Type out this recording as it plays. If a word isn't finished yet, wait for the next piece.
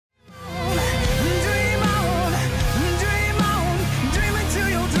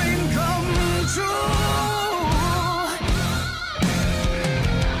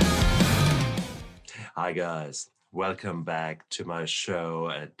Hi, guys. Welcome back to my show,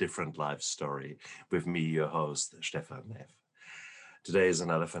 A Different Life Story, with me, your host, Stefan Neff. Today is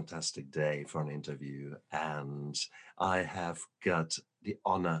another fantastic day for an interview, and I have got the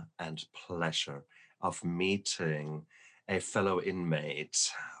honor and pleasure of meeting a fellow inmate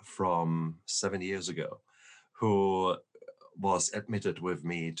from 7 years ago who was admitted with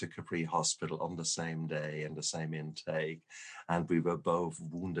me to Capri Hospital on the same day and the same intake. And we were both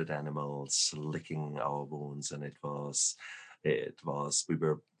wounded animals licking our wounds. And we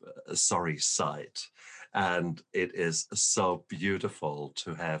were a sorry sight. And it is so beautiful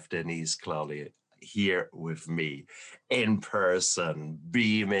to have Denise Clowley here with me in person,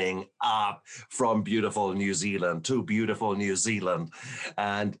 beaming up from beautiful New Zealand to beautiful New Zealand.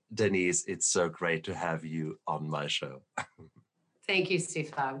 And Denise, it's so great to have you on my show. Thank you,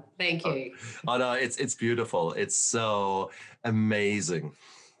 Stefan. Thank you. Oh no, it's beautiful. It's so amazing.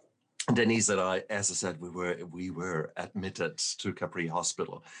 Denise and I, as I said, we were admitted to Capri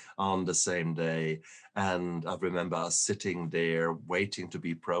Hospital on the same day, and I remember us sitting there waiting to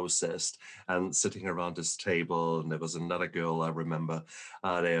be processed, and sitting around this table. And there was another girl I remember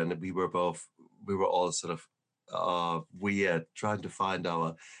there, and we were all sort of weird, trying to find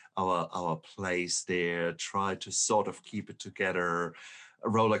our place there, try to sort of keep it together. A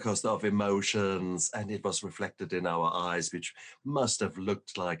roller coaster of emotions, and it was reflected in our eyes, which must have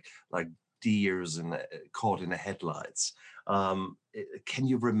looked like deers caught in the headlights. Can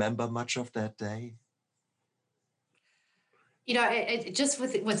you remember much of that day? You know, just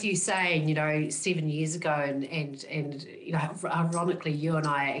with you saying, 7 years ago, and ironically, you and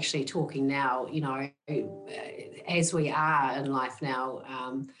I are actually talking now, as we are in life now,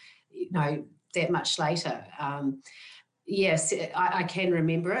 that much later. Yes, I can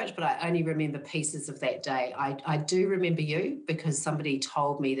remember it, but I only remember pieces of that day. I do remember you because somebody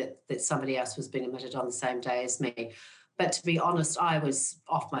told me that somebody else was being admitted on the same day as me. But to be honest, I was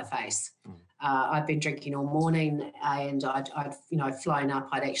off my face. I'd been drinking all morning, and I'd flown up.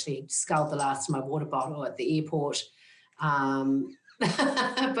 I'd actually sculled the last of my water bottle at the airport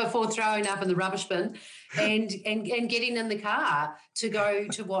before throwing up in the rubbish bin, and getting in the car to go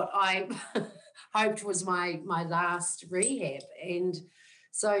to what I hoped was my last rehab. And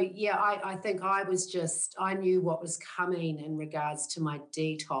so, yeah, I think I knew what was coming in regards to my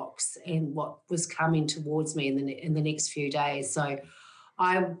detox and what was coming towards me in the next few days. So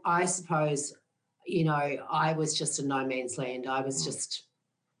I suppose, I was just in no man's land. I was just,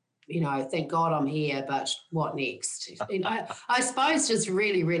 thank God I'm here, but what next? And I suppose just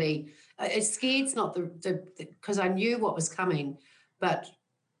really, really, it scared's not because I knew what was coming, but,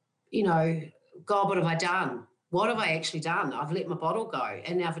 God, what have I done? What have I actually done? I've let my bottle go,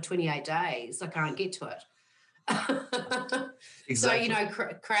 and now for 28 days I can't get to it. Exactly. So,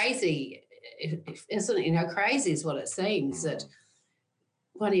 crazy, isn't it? Crazy is what it seems, that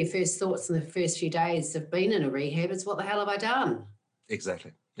one of your first thoughts in the first few days of being in a rehab is, what the hell have I done?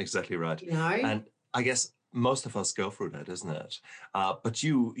 Exactly right. And I guess most of us go through that, isn't it? But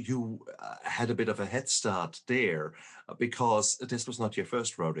you had a bit of a head start there because this was not your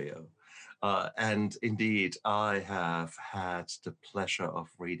first rodeo. And indeed, I have had the pleasure of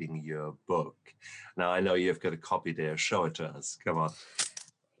reading your book. Now, I know you've got a copy there. Show it to us. Come on.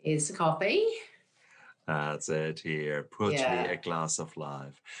 Here's a copy. That's it here. Put me a glass of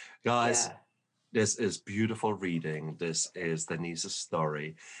life. Guys, this is beautiful reading. This is Denise's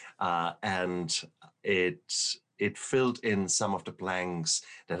story. And it filled in some of the blanks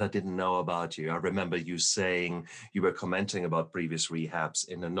that I didn't know about you. I remember you saying you were commenting about previous rehabs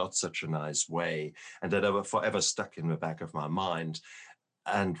in a not such a nice way, and that were forever stuck in the back of my mind,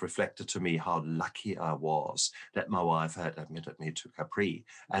 and reflected to me how lucky I was that my wife had admitted me to Capri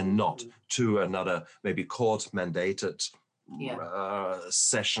and not to another maybe court-mandated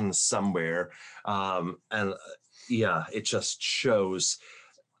session somewhere. It just shows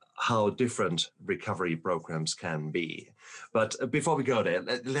how different recovery programs can be. But before we go there,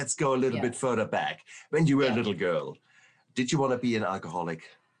 let's go a little bit further back. When you were a little girl, did you want to be an alcoholic?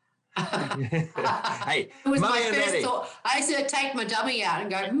 Hey, it was my first thought. I used to take my dummy out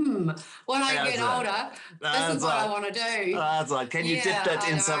and go, when I get older, this is what I want to do. That's right. Can you dip that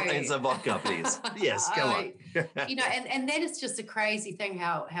in some vodka, please? Yes, go on. And that is just a crazy thing,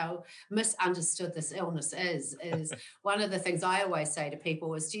 how misunderstood this illness is one of the things I always say to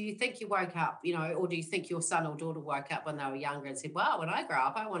people is, do you think you woke up, or do you think your son or daughter woke up when they were younger and said, well, when I grow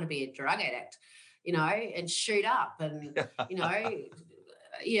up, I want to be a drug addict, and shoot up and,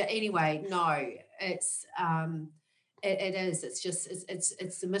 anyway, no, it's it is. It's just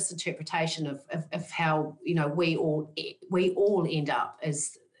it's a misinterpretation of how we all end up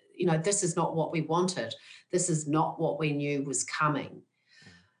as this is not what we wanted. This is not what we knew was coming.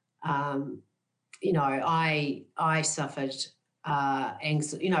 I suffered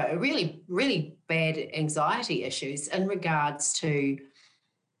really, really bad anxiety issues in regards to,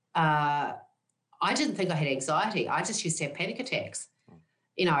 I didn't think I had anxiety. I just used to have panic attacks.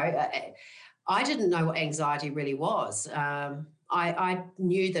 I didn't know what anxiety really was. I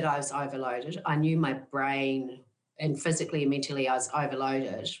knew that I was overloaded. I knew my brain, and physically and mentally I was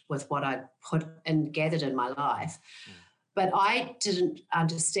overloaded with what I'd put and gathered in my life. But I didn't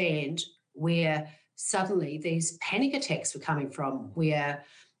understand where suddenly these panic attacks were coming from, where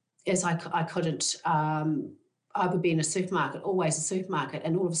as I couldn't, I would be in a supermarket, always a supermarket,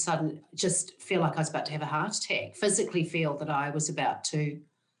 and all of a sudden just feel like I was about to have a heart attack, physically feel that I was about to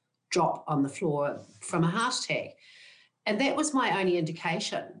drop on the floor from a heart attack. And that was my only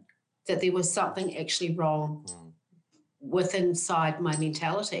indication that there was something actually wrong with inside my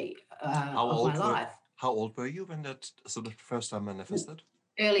mentality of my life. How old were you when that sort of first time manifested?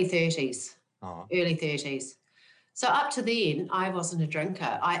 Early 30s. Early 30s. So up to then, I wasn't a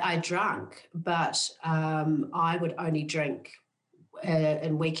drinker. I drank, but I would only drink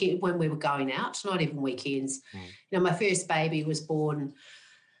in weekend when we were going out, not even weekends. My first baby was born,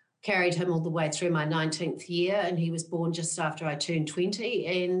 carried him all the way through my 19th year, and he was born just after I turned 20,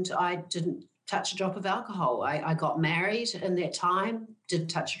 and I didn't touch a drop of alcohol. I got married in that time, didn't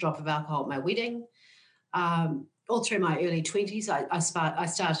touch a drop of alcohol at my wedding. All through my early 20s, I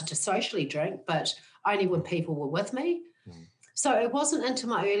started to socially drink, but only when people were with me. So it wasn't into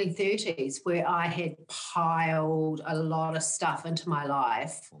my early 30s where I had piled a lot of stuff into my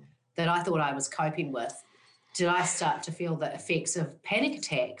life that I thought I was coping with. Did I start to feel the effects of panic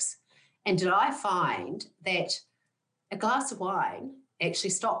attacks? And did I find that a glass of wine actually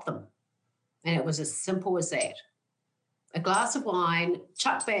stopped them? And it was as simple as that. A glass of wine,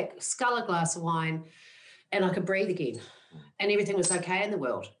 chuck back, scull a glass of wine, and I could breathe again. And everything was okay in the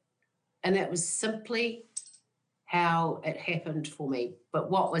world. And that was simply how it happened for me. But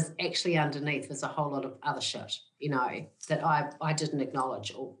what was actually underneath was a whole lot of other shit, that I didn't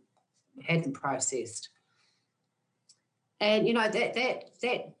acknowledge or hadn't processed. And,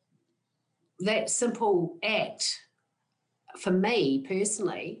 that simple act for me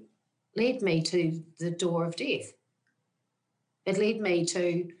personally led me to the door of death. It led me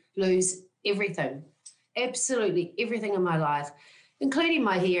to lose everything, absolutely everything in my life, including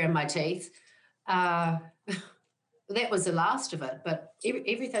my hair and my teeth. That was the last of it, but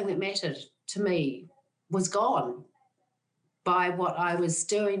everything that mattered to me was gone by what I was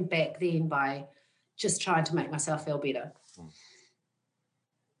doing back then, by just trying to make myself feel better.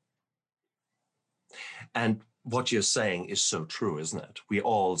 And what you're saying is so true, isn't it? We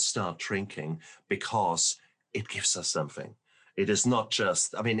all start drinking because it gives us something. It is not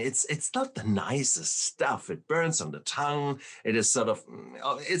just, it's not the nicest stuff. It burns on the tongue. It is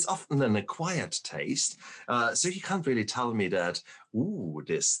it's often an acquired taste. So you can't really tell me that,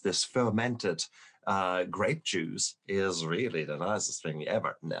 this fermented grape juice is really the nicest thing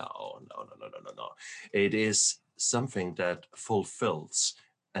ever. No. It is something that fulfills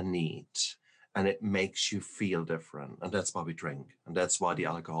a need. And it makes you feel different. And that's why we drink. And that's why the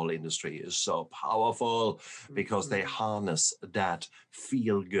alcohol industry is so powerful, because they harness that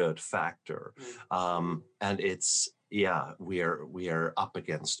feel-good factor. And it's, we are up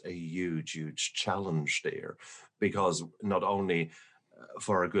against a huge, huge challenge there, because not only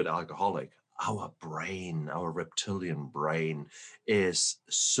for a good alcoholic, our brain, our reptilian brain is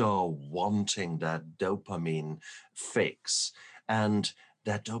so wanting that dopamine fix. And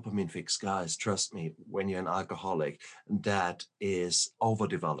that dopamine fix, guys, trust me, when you're an alcoholic, that is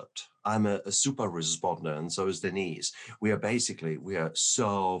overdeveloped. I'm a super responder, and so is Denise. We are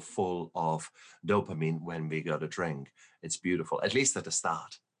so full of dopamine when we go to drink. It's beautiful, at least at the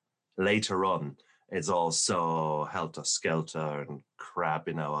start. Later on, it's all so helter-skelter and crap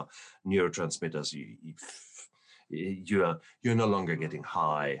in our neurotransmitters. You're no longer getting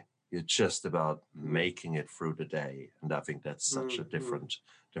high. You're just about making it through the day. And I think that's such a different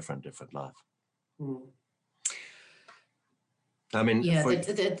life. I mean,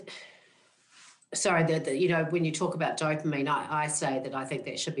 when you talk about dopamine, I say that I think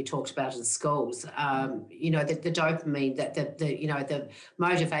that should be talked about in schools. The dopamine, the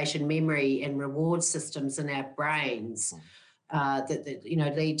motivation, memory, and reward systems in our brains that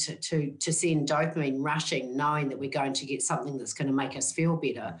lead to send dopamine rushing, knowing that we're going to get something that's going to make us feel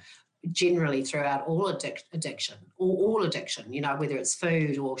better. generally throughout all addiction, or all addiction, whether it's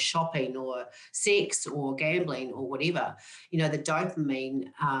food or shopping or sex or gambling or whatever, the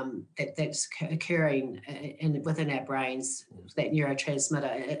dopamine that's occurring within our brains, that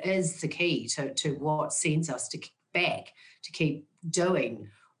neurotransmitter, is the key to what sends us back to keep doing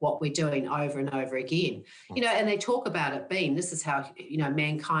what we're doing over and over again. And they talk about it being, this is how,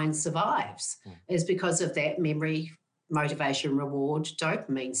 mankind survives, is because of that memory, motivation, reward,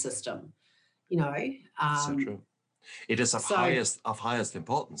 dopamine system, So true. It is of highest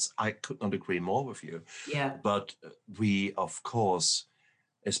importance. I could not agree more with you. Yeah. But we, of course,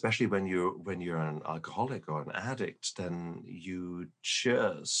 especially when you're an alcoholic or an addict, then you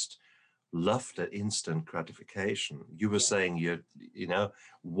just love the instant gratification. You were saying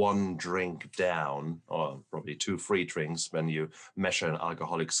one drink down, or probably 2 free drinks when you measure an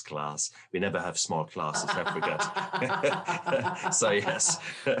alcoholic's glass. We never have small glasses, I forget. So yes.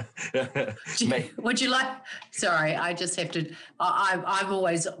 Would you like? Sorry, I just have to. I'm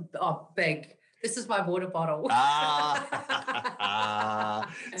always big. This is my water bottle.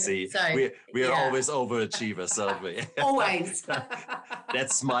 See, we are always overachievers, aren't we? Always.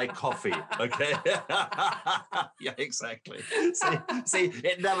 That's my coffee, okay? Yeah, exactly. See,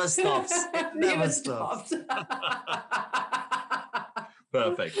 it never stops. It never stops.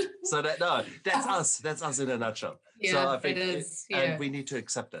 Perfect. So that's us. That's us in a nutshell. Yeah, so I think it is. And we need to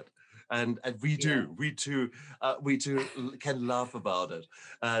accept it. And we do, we too can laugh about it.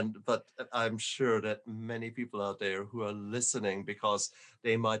 But I'm sure that many people out there who are listening, because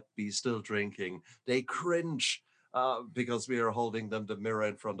they might be still drinking, they cringe because we are holding them the mirror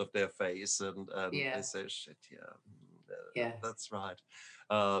in front of their face, and they say, "Shit, yeah, that's right."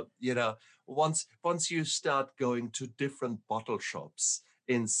 Once you start going to different bottle shops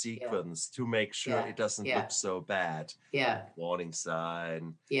in sequence to make sure it doesn't look so bad. Warning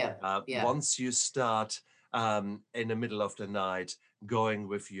sign. Once you start in the middle of the night going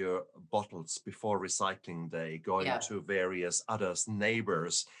with your bottles before recycling day, going to various others'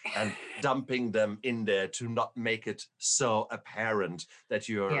 neighbors and dumping them in there to not make it so apparent that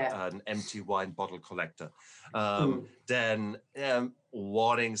you're an empty wine bottle collector. Then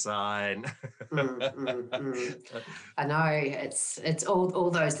warning sign. I know, it's all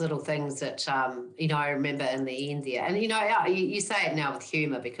those little things that I remember in the end there. And you say it now with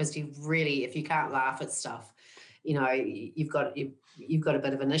humor, because you really, if you can't laugh at stuff, you've got a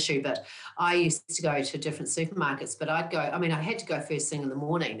bit of an issue. But I used to go to different supermarkets, but I had to go first thing in the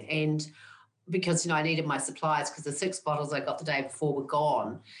morning, and because I needed my supplies, because the 6 bottles I got the day before were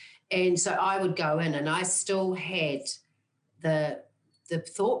gone. And so I would go in, and I still had the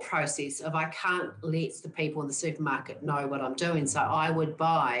thought process of, I can't let the people in the supermarket know what I'm doing. So I would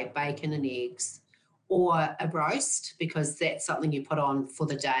buy bacon and eggs, or a roast, because that's something you put on for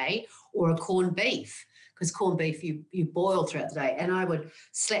the day, or a corned beef, because corned beef you boil throughout the day. And I would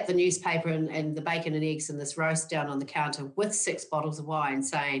slap the newspaper and the bacon and eggs and this roast down on the counter with 6 bottles of wine,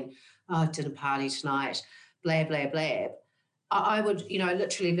 saying, "Oh, dinner party tonight, blah, blah, blah." I would,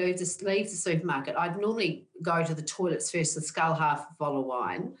 literally leave the supermarket. I'd normally go to the toilets first and scull half a bottle of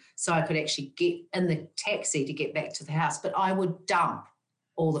wine so I could actually get in the taxi to get back to the house. But I would dump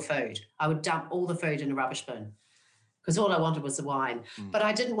all the food. I would dump all the food in a rubbish bin, because all I wanted was the wine. But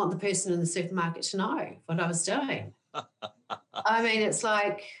I didn't want the person in the supermarket to know what I was doing. I mean, it's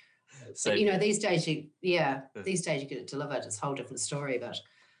like, these days you get it delivered. It's a whole different story, but...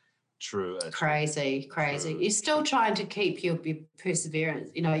 True. Crazy. True. You're still trying to keep your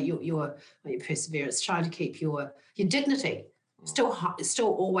perseverance, your perseverance, trying to keep your dignity. Still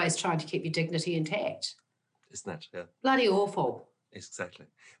always trying to keep your dignity intact. Isn't it? Yeah. Bloody awful. Exactly.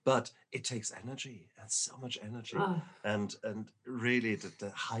 But it takes energy, and so much energy. And really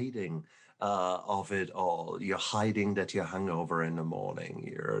the hiding of it all. You're hiding that you're hungover in the morning.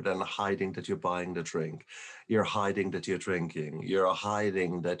 You're then hiding that you're buying the drink. You're hiding that you're drinking. You're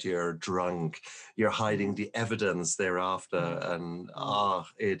hiding that you're drunk. You're hiding the evidence thereafter. And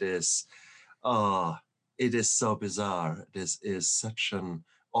it is so bizarre. This is such an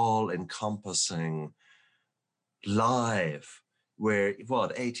all-encompassing life, where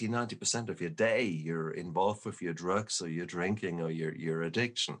 80-90% of your day you're involved with your drugs or your drinking or your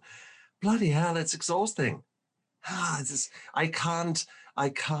addiction. Bloody hell, it's exhausting. I can't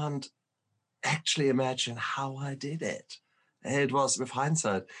actually imagine how I did it. It was, with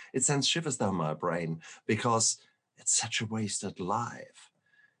hindsight, it sends shivers down my brain, because it's such a wasted life.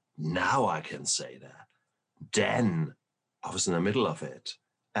 Now I can say that. Then I was in the middle of it,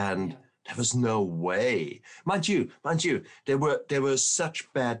 and there was no way. Mind you, there were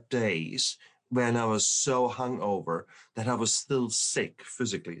such bad days when I was so hungover that I was still sick,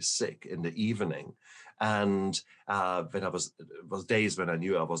 physically sick in the evening. And when it was days when I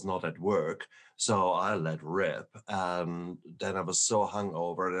knew I was not at work, so I let rip. And then I was so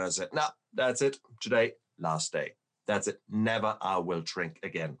hungover that I said, no, that's it. Today, last day. That's it. Never I will drink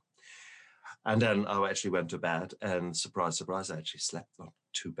again. And then I actually went to bed, and surprise, surprise, I actually slept not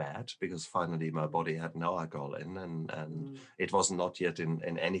too bad, because finally my body had no alcohol in, and it was not yet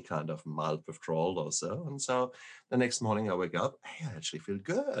in any kind of mild withdrawal or so. And so the next morning I wake up, hey, I actually feel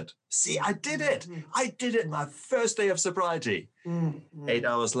good. See, I did it. I did it. My first day of sobriety. 8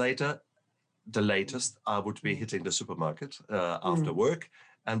 hours later, the latest, I would be hitting the supermarket after work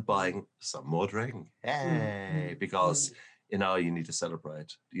and buying some more drink. Hey, because you need to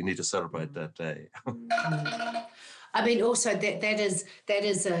celebrate. You need to celebrate that day. I mean, also that's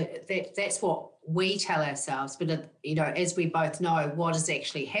what we tell ourselves. But as we both know, what is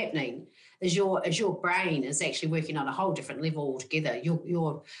actually happening is your brain is actually working on a whole different level altogether.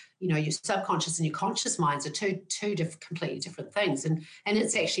 Your subconscious and your conscious minds are two completely different things, and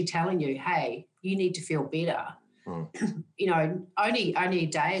it's actually telling you, hey, you need to feel better. Only a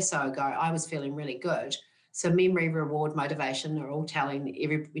day or so ago, I was feeling really good. So memory, reward, motivation are all telling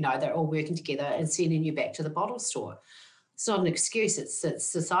they're all working together and sending you back to the bottle store. It's not an excuse. It's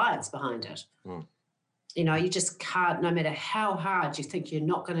the science behind it. You just can't, no matter how hard you think you're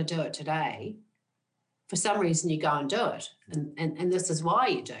not going to do it today, for some reason you go and do it. And this is why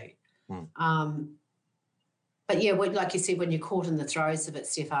you do. But yeah, like you said, when you're caught in the throes of it,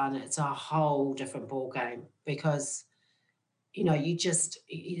 Stefan, it's a whole different ball game, because you just,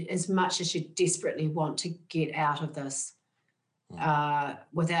 as much as you desperately want to get out of this,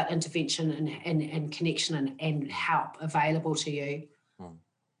 without intervention and connection and help available to you,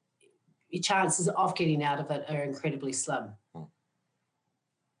 your chances of getting out of it are incredibly slim.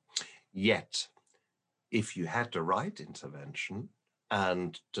 Yet, if you had the right intervention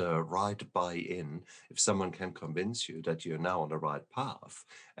and the right buy-in, if someone can convince you that you're now on the right path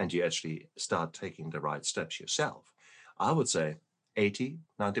and you actually start taking the right steps yourself, I would say 80,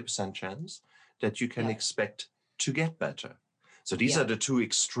 90% chance that you can expect to get better. So these are the two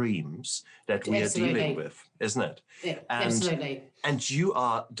extremes that we are dealing with, isn't it? Yeah, absolutely. And you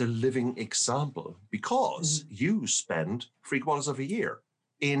are the living example, because you spend 3/4 of a year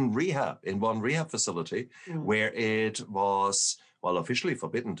in rehab, in one rehab facility, where it was, well, officially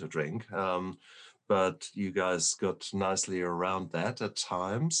forbidden to drink, but you guys got nicely around that at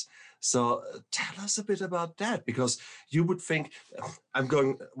times. So tell us a bit about that, because you would think, I'm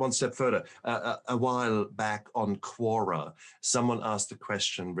going one step further. A while back on Quora, someone asked a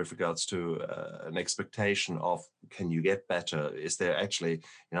question with regards to an expectation of, can you get better? Is there actually,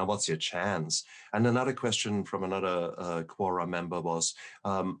 what's your chance? And another question from another Quora member was,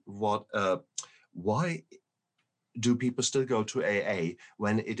 why do people still go to AA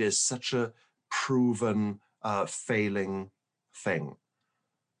when it is such a proven failing thing?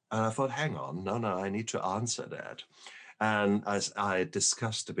 And I thought, hang on, no, I need to answer that. And as I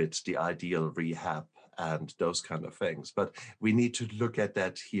discussed a bit the ideal rehab and those kind of things, but we need to look at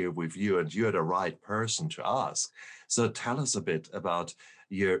that here with you, and you're the right person to ask. So tell us a bit about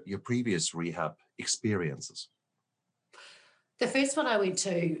your previous rehab experiences. The first one I went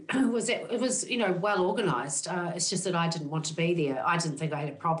to it was well organised. It's just that I didn't want to be there. I didn't think I had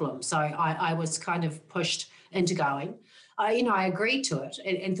a problem, so I was kind of pushed into going. I agreed to it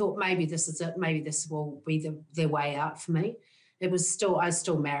and thought maybe this is it. Maybe this will be their way out for me. I was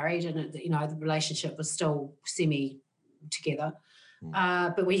still married, and the relationship was still semi together,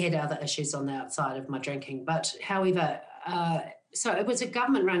 but we had other issues on the outside of my drinking. But however, so it was a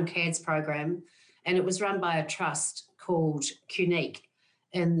government-run CADS program, and it was run by a trust called Cunique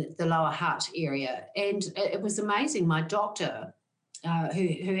in the Lower Hutt area, and it was amazing. My doctor,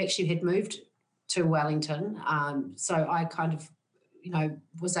 who actually had moved to Wellington, so I kind of,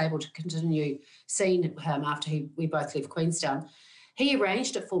 was able to continue seeing him after we both left Queenstown. He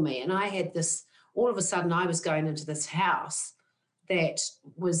arranged it for me, and I had this. All of a sudden, I was going into this house that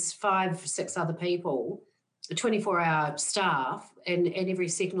was 5-6 other people, a 24-hour staff, and every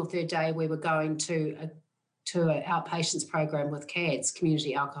second or third day we were going to an outpatients program with CADS,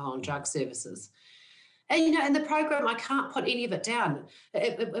 Community Alcohol and Drug Services. And, in the program, I can't put any of it down.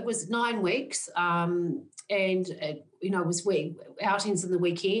 It was 9 weeks, and, it was outings in the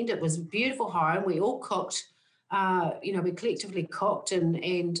weekend. It was a beautiful home. We all cooked. We collectively cooked,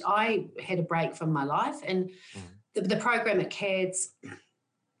 and I had a break from my life. And the program at CADS,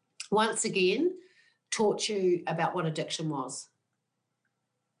 once again, taught you about what addiction was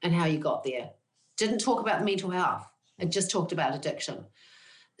and how you got there. Didn't talk about mental health. It just talked about addiction.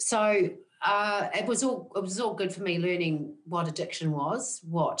 So It was all good for me learning what addiction was,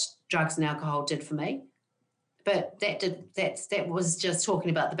 what drugs and alcohol did for me. But that was just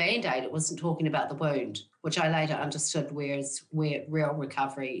talking about the Band-Aid. It wasn't talking about the wound, which I later understood where real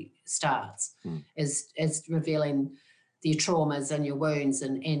recovery starts, is revealing your traumas and your wounds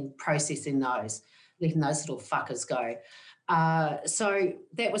and processing those, letting those little fuckers go. So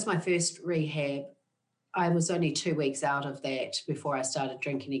that was my first rehab. I was only 2 weeks out of that before I started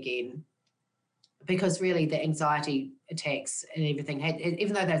drinking again, because really the anxiety attacks and everything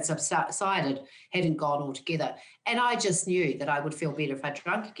even though they'd subsided, hadn't gone altogether. And I just knew that I would feel better if I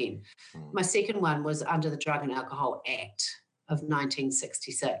drank again. My second one was under the Drug and Alcohol Act of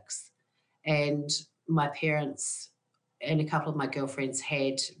 1966. And my parents and a couple of my girlfriends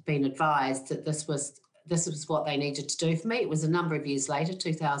had been advised that this was what they needed to do for me. It was a number of years later,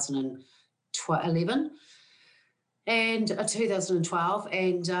 2011 and 2012.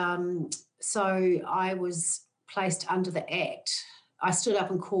 And so I was placed under the Act. I stood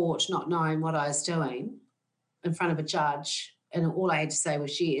up in court not knowing what I was doing in front of a judge, and all I had to say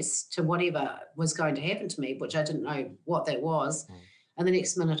was yes to whatever was going to happen to me, which I didn't know what that was. And the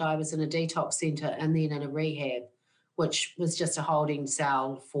next minute I was in a detox centre and then in a rehab, which was just a holding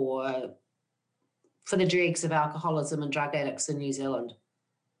cell for the dregs of alcoholism and drug addicts in New Zealand.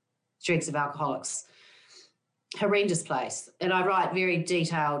 Dregs of alcoholics. Horrendous place. And I write very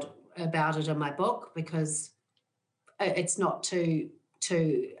detailed about it in my book, because it's not to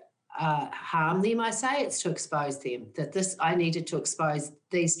harm them, I say, it's to expose them. I needed to expose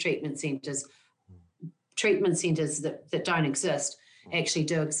these treatment centres that don't exist, actually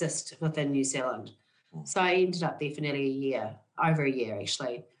do exist within New Zealand. So I ended up there for nearly over a year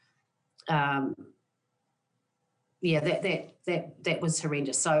actually. That was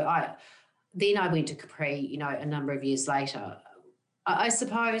horrendous. So I went to Capri, a number of years later. I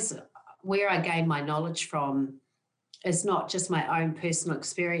suppose where I gained my knowledge from is not just my own personal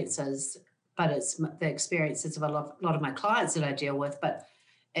experiences, but it's the experiences of a lot of my clients that I deal with. But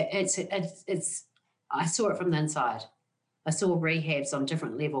I saw it from the inside. I saw rehabs on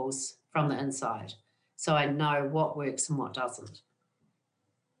different levels from the inside. So I know what works and what doesn't.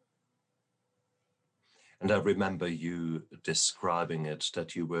 And I remember you describing it,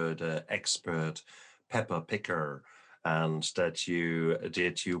 that you were the expert pepper picker, and that you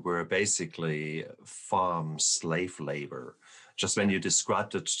were basically farm slave labor. Just when you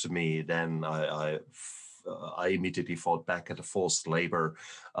described it to me, then I immediately thought back at the forced labor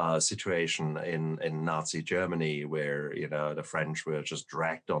situation in Nazi Germany, where the French were just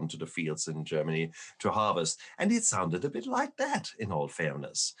dragged onto the fields in Germany to harvest, and it sounded a bit like that. In all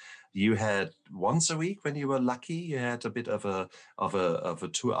fairness, you had once a week, when you were lucky, you had a bit of a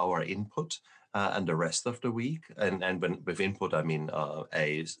 2-hour input. And the rest of the week, and when with input I mean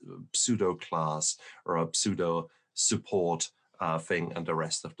a pseudo class or a pseudo support thing, and the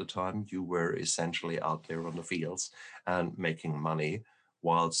rest of the time you were essentially out there on the fields and making money,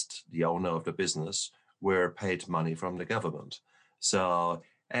 whilst the owner of the business were paid money from the government. So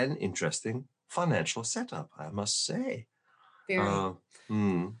an interesting financial setup, I must say. Very.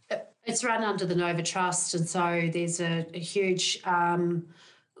 It's run under the Nova Trust, and so there's a huge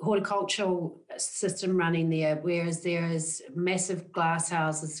horticultural system running there, whereas there is massive glass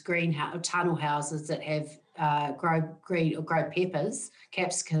houses, tunnel houses that have grow peppers,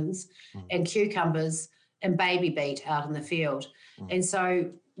 capsicums, and cucumbers and baby beet out in the field. And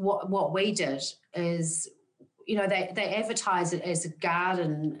so what we did is, they advertise it as a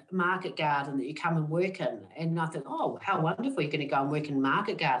market garden that you come and work in. And I thought, oh, how wonderful, you're going to go and work in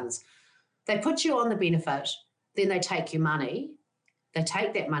market gardens. They put you on the benefit, then they take your money. They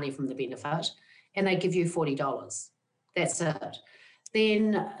take that money from the benefit and they give you $40. That's it.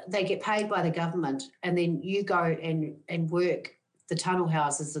 Then they get paid by the government, and then you go and work the tunnel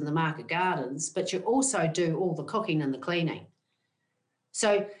houses and the market gardens, but you also do all the cooking and the cleaning.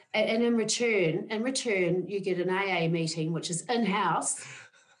 So, and in return, you get an AA meeting, which is in-house.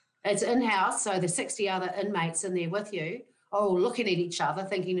 It's in-house, so there's 60 other inmates in there with you, all looking at each other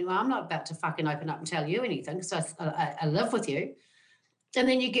thinking, well, I'm not about to fucking open up and tell you anything, so I live with you. And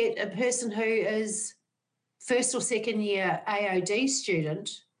then you get a person who is first or second year AOD student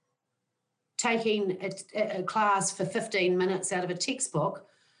taking a class for 15 minutes out of a textbook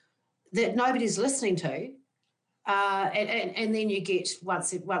that nobody's listening to. And then you get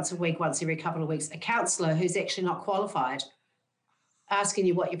once a week, once every couple of weeks, a counsellor who's actually not qualified asking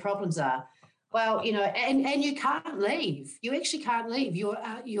you what your problems are. Well, and you can't leave. You actually can't leave. You're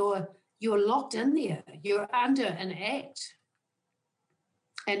locked in there. You're under an act.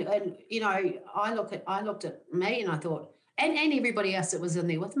 And I looked at me and I thought, and everybody else that was in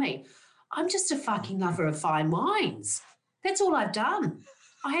there with me, I'm just a fucking lover of fine wines. That's all I've done.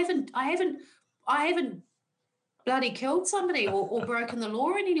 I haven't bloody killed somebody or broken the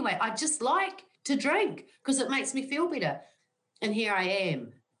law in any way. I just like to drink because it makes me feel better. And here I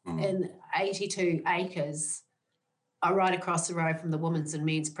am in 82 acres right across the road from the women's and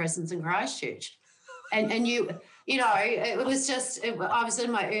men's prisons in Christchurch. And you know, it was just, I was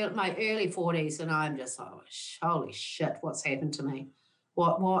in my early 40s and I'm just like, holy shit, what's happened to me?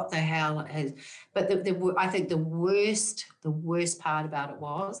 What the hell has, but I think the worst part about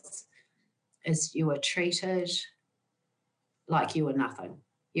it is you were treated like you were nothing.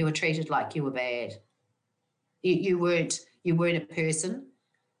 You were treated like you were bad. You weren't a person.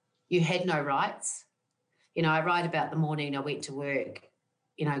 You had no rights. You know, I write about the morning I went to work,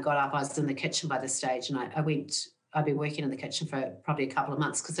 you know, got up, I was in the kitchen by this stage and I'd been working in the kitchen for probably a couple of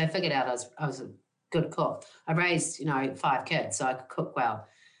months because I figured out I was a good cook. I raised, you know, 5 kids, so I could cook well.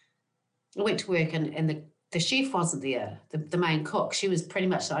 I went to work and the chef wasn't there, the main cook. She was pretty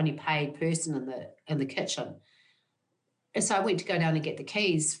much the only paid person in the kitchen. And so I went to go down and get the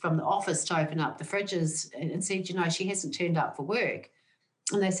keys from the office to open up the fridges and said, you know, she hasn't turned up for work.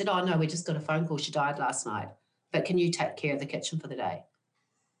 And they said, oh, no, we just got a phone call. She died last night. But can you take care of the kitchen for the day?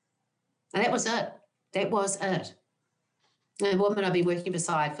 And that was it. That was it. And the woman I've been working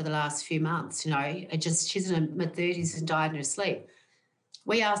beside for the last few months, you know, she's in her mid-30s and died in her sleep.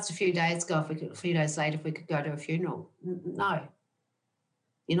 We asked a few days later if we could go to a funeral. No.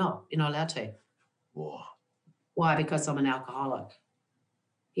 You're not allowed to. Whoa. Why? Because I'm an alcoholic.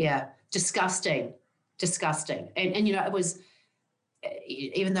 Yeah, disgusting. And you know, it was,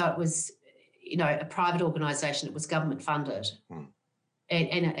 even though it was, you know, a private organisation, it was government funded.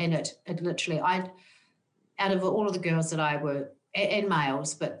 And it literally, out of all of the girls that I were, and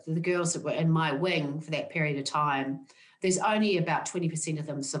males, but the girls that were in my wing for that period of time, there's only about 20% of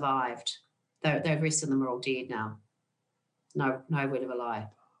them survived. The rest of them are all dead now. No word of a lie.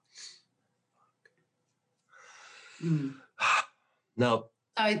 Now,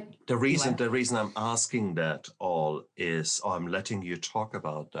 the reason I'm asking that all is, or I'm letting you talk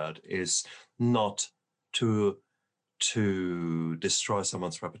about that, is not to destroy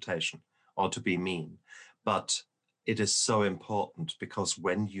someone's reputation or to be mean, but it is so important because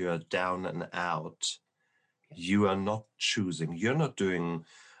when you are down and out, you are not choosing, you're not doing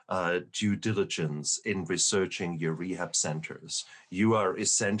due diligence in researching your rehab centers. You are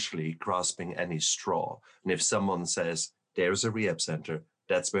essentially grasping any straw. And if someone says, there's a rehab center,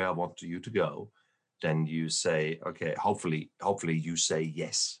 that's where I want you to go, then you say, okay, hopefully you say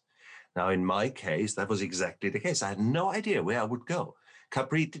yes. Now, in my case, that was exactly the case. I had no idea where I would go.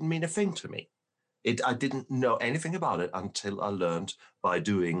 Capri didn't mean a thing to me. I didn't know anything about it until I learned by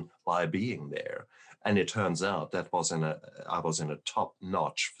being there. And it turns out that I was in a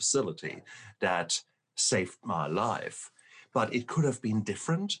top-notch facility that saved my life. But it could have been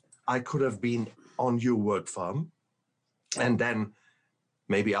different. I could have been on your work farm, and then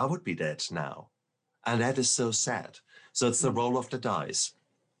maybe I would be dead now. And that is so sad. So it's the roll of the dice.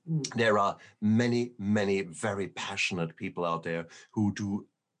 There are many, many very passionate people out there who do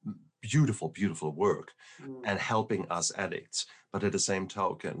beautiful, beautiful work and helping us addicts. But at the same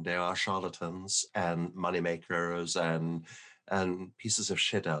token, there are charlatans and moneymakers and pieces of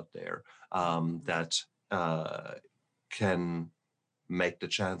shit out there that can make the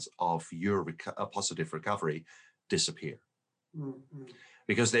chance of your a positive recovery disappear.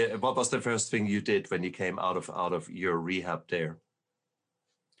 Because what was the first thing you did when you came out of your rehab there?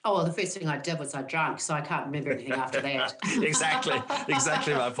 Oh, well, the first thing I did was I drank, so I can't remember anything after that.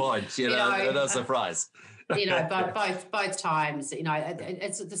 Exactly my point. You know, no surprise. You know, both times. You know,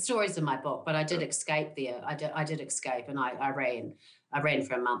 it's the stories in my book, but I did escape there. I did escape, and I ran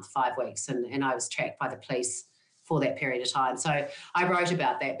for a month, 5 weeks, and I was tracked by the police for that period of time. So I wrote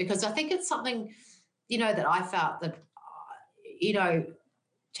about that because I think it's something, you know, that I felt that, you know,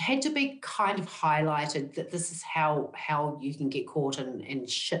 had to be kind of highlighted that this is how you can get caught in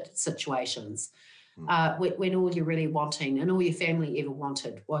shit situations when all you're really wanting and all your family ever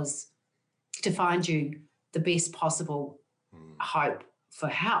wanted was to find you the best possible hope for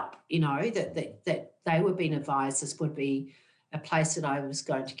help, you know, that they were being advised this would be a place that I was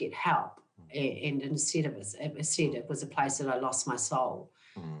going to get help, and instead it was a place that I lost my soul.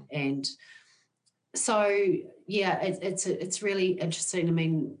 And so, yeah, it's really interesting. I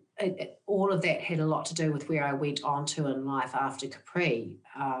mean, all of that had a lot to do with where I went on to in life after Capri.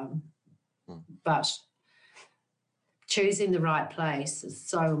 But choosing the right place is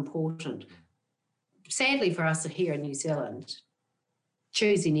so important. Sadly for us here in New Zealand,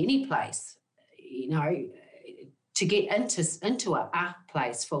 choosing any place, you know, to get into a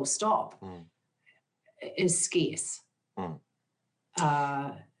place, full stop, is scarce.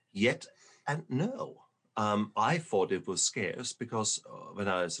 Yet, and no. I thought it was scarce because when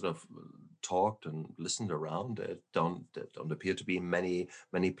I sort of talked and listened around, there don't appear to be many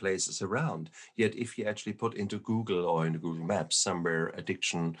places around. Yet, if you actually put into Google or into Google Maps somewhere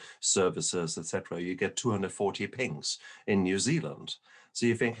addiction services, etc., you get 240 pings in New Zealand. So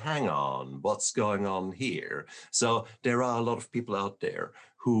you think, hang on, what's going on here? So there are a lot of people out there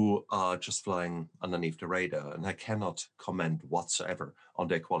who are just flying underneath the radar, and I cannot comment whatsoever on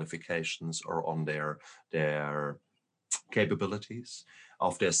their qualifications or on their capabilities,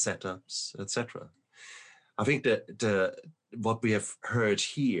 of their setups, etc. I think that what we have heard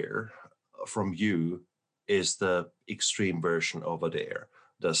here from you is the extreme version over there,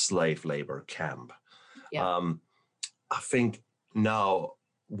 the slave labor camp. Yeah. I think now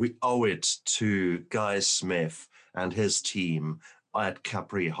we owe it to Guy Smith and his team at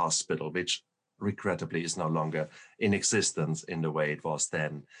Capri Hospital, which regrettably is no longer in existence in the way it was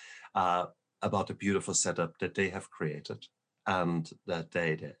then, about the beautiful setup that they have created and that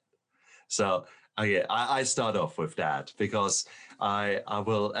they did. So I start off with that because I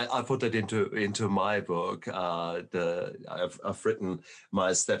put it into my book. I've written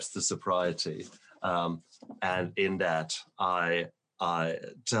my steps to sobriety, and in that I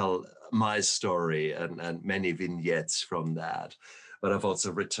tell my story and many vignettes from that. But I've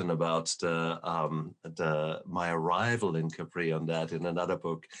also written about my arrival in Capri on that in another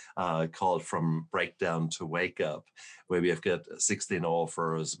book called From Breakdown to Wake Up, where we have got 16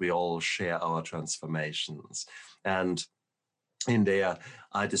 authors. We all share our transformations. And in there,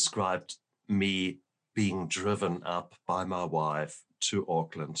 I described me being driven up by my wife to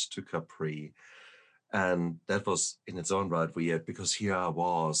Auckland, to Capri. And that was in its own right weird because here I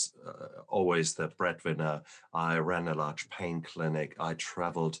was, always the breadwinner. I ran a large pain clinic. I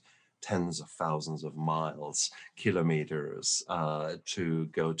traveled tens of thousands of miles, kilometers, to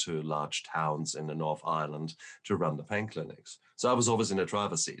go to large towns in the North Island to run the pain clinics. So I was always in the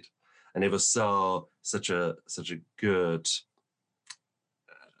driver's seat. And it was such a good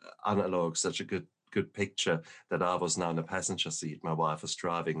analog, such a good picture that I was now in the passenger seat. My wife was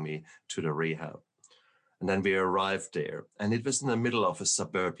driving me to the rehab. And then we arrived there, and it was in the middle of a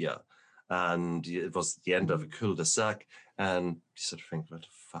suburbia, and it was the end of a cul-de-sac, and you sort of think, what the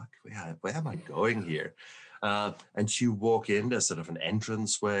fuck, where am I going here? And you walk in, there's sort of an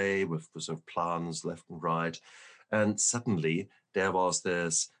entranceway with sort of plants left and right, and suddenly there was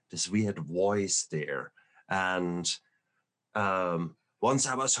this weird voice there, and once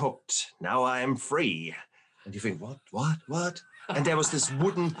I was hooked, now I am free. And you think, what? And there was this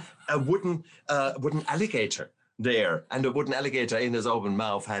wooden alligator there, and the wooden alligator in his open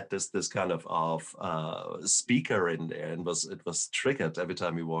mouth had this kind of speaker in there, and it was triggered every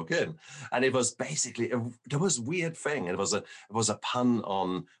time you walk in, and it was basically there was a weird thing. It was a pun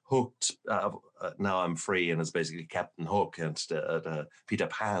on Hooked. Now I'm free, and it's basically Captain Hook and the Peter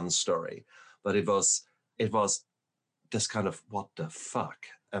Pan story, but it was this kind of what the fuck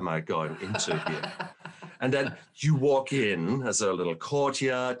am I going into here? And then you walk in as a little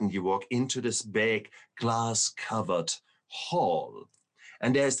courtyard and you walk into this big glass-covered hall.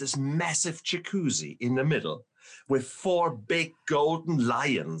 And there's this massive jacuzzi in the middle with 4 big golden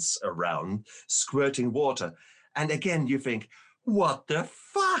lions around squirting water. And again, you think, what the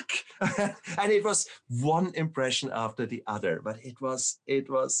fuck? And it was one impression after the other, but it was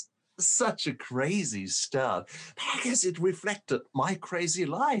such a crazy start. But I guess it reflected my crazy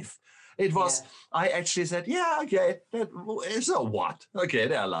life. It was, I actually said, yeah, okay, so what? Okay,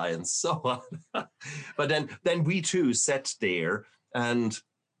 they're lions, so what? But then we two sat there and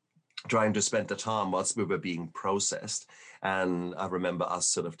trying to spend the time whilst we were being processed. And I remember us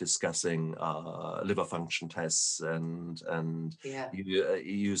sort of discussing liver function tests, and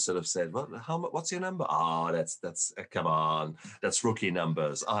you sort of said, well, what's your number? Oh, that's come on, that's rookie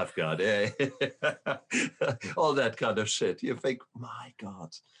numbers. I've got it. All that kind of shit. You think, my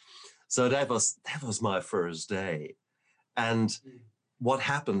God. So that was my first day. And what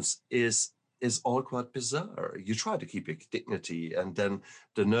happens is all quite bizarre. You try to keep your dignity, and then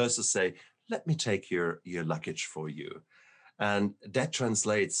the nurses say, let me take your luggage for you. And that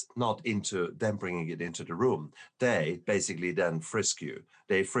translates not into them bringing it into the room. They basically then frisk you.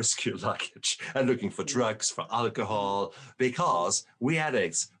 They frisk your luggage and looking for drugs, for alcohol, because we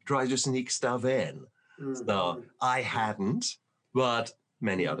addicts try to sneak stuff in. So I hadn't, but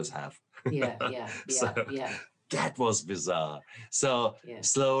many others have. That was bizarre. So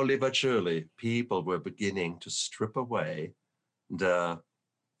slowly but surely, people were beginning to strip away the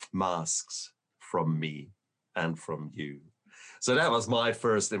masks from me. and from you. So that was my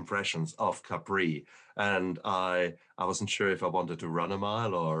first impressions of Capri. And I wasn't sure if I wanted to run a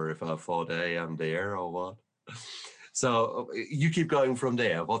mile or if I thought, hey, I'm there or what. So you keep going from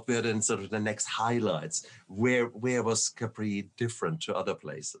there. What were then sort of the next highlights? Where was Capri different to other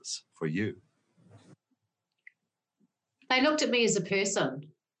places for you? They looked at me as a person.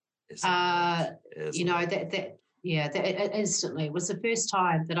 You know, that instantly it was the first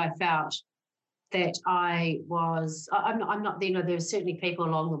time that I felt that I'm not, you know, there were certainly people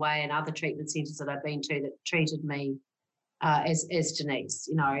along the way in other treatment centres that I've been to that treated me as Denise,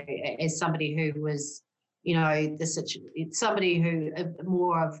 you know, as somebody who was, you know, somebody who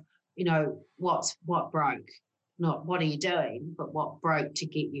more of, you know, what broke, not what are you doing, but what broke to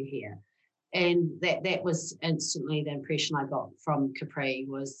get you here. And that was instantly the impression I got from Capri,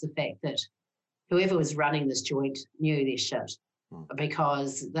 was the fact that whoever was running this joint knew their shit,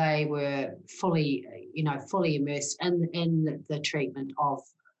 because they were fully immersed in the treatment of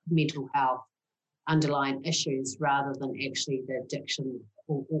mental health underlying issues, rather than actually the addiction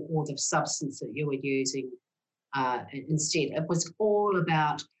or the substance that you were using. Instead, it was all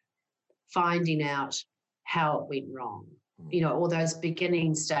about finding out how it went wrong. You know, all those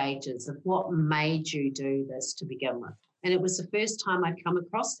beginning stages of what made you do this to begin with. And it was the first time I'd come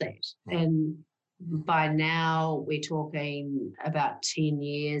across that. And by now we're talking about 10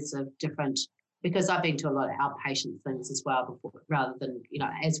 years of different, because I've been to a lot of outpatient things as well before, rather than, you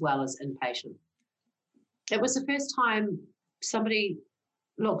know, as well as inpatient. It was the first time somebody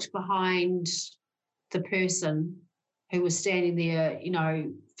looked behind the person who was standing there, you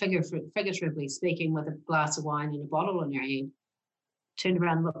know, figuratively speaking, with a glass of wine and a bottle in their hand, turned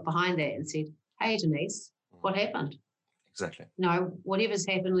around and looked behind that and said, hey, Denise, what happened? Exactly. You know, whatever's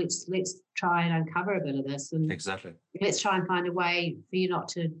happened, let's try and uncover a bit of this. And exactly. Let's try and find a way for you not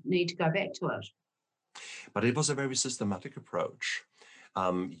to need to go back to it. But it was a very systematic approach.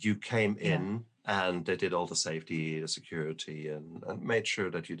 You came in and they did all the safety, the security, and made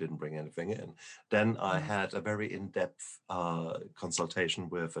sure that you didn't bring anything in. Then I had a very in-depth consultation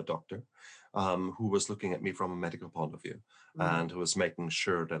with a doctor who was looking at me from a medical point of view, and who was making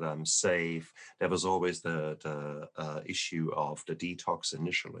sure that I'm safe. There was always the issue of the detox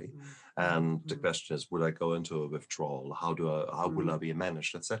initially, and the question is, will I go into a withdrawal? How will I be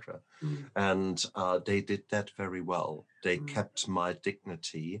managed, etc. And they did that very well. They kept my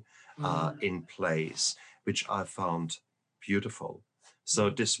dignity in place, which I found beautiful. So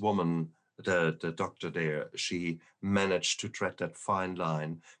this woman, the doctor there, she managed to tread that fine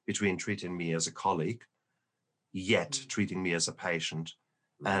line between treating me as a colleague, yet treating me as a patient.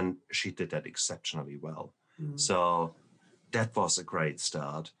 And she did that exceptionally well. So that was a great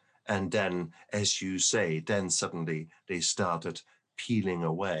start. And then, as you say, then suddenly they started peeling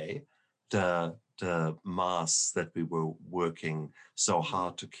away the masks that we were working so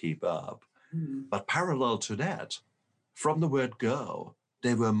hard to keep up. But parallel to that, from the word go,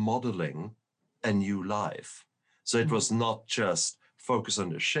 they were modeling a new life. So it was not just focus on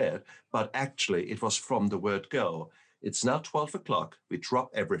the shit, but actually it was from the word go. It's now 12 o'clock. We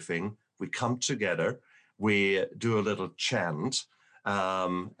drop everything. We come together. We do a little chant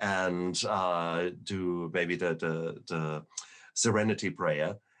and do maybe the serenity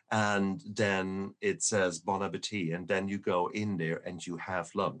prayer. And then it says bon appetit. And then you go in there and you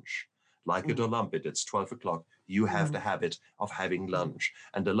have lunch. Like it or lump it, it's 12 o'clock. You have the habit of having lunch.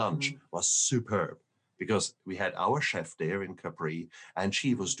 And the lunch was superb, because we had our chef there in Capri, and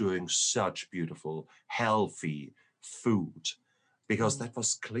she was doing such beautiful, healthy food, because that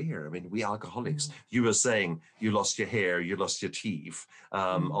was clear. I mean, we alcoholics, you were saying you lost your hair, you lost your teeth,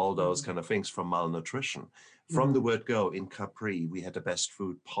 all those kind of things from malnutrition. From the word go, in Capri, we had the best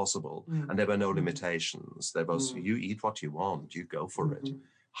food possible, and there were no limitations. There was, you eat what you want, you go for it.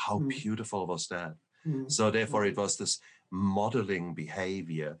 How beautiful was that? So therefore, it was this modeling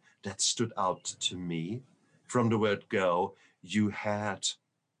behavior that stood out to me. From the word go, you had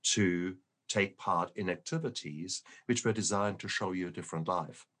to take part in activities which were designed to show you a different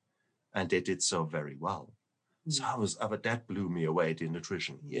life. And they did so very well. So that blew me away, the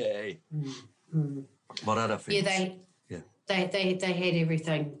nutrition. Yay. What other things? They had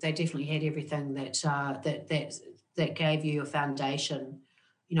everything. They definitely had everything that gave you a foundation.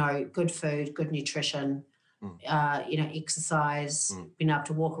 You know, good food, good nutrition, you know, exercise, being able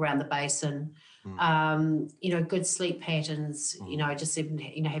to walk around the basin, you know, good sleep patterns, you know, just even,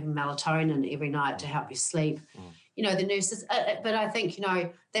 you know, having melatonin every night to help you sleep. You know, the nurses, but I think, you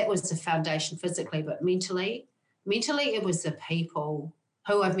know, that was the foundation physically, but mentally it was the people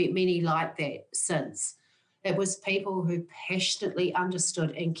who I've met many like that since. It was people who passionately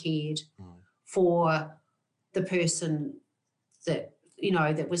understood and cared for the person that,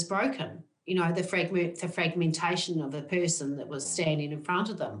 that was broken, the fragmentation of the person that was standing in front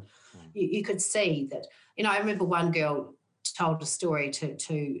of them. You could see that, I remember one girl told a story to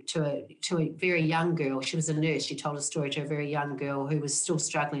a very young girl. She was a nurse. She told a story to a very young girl who was still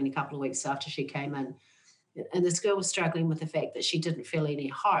struggling a couple of weeks after she came in. And this girl was struggling with the fact that she didn't feel any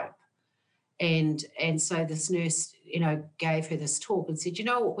hope. And so this nurse, gave her this talk and said,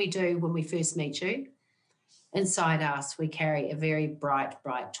 what we do when we first meet you? Inside us, we carry a very bright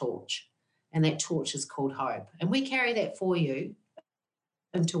torch. And that torch is called hope. And we carry that for you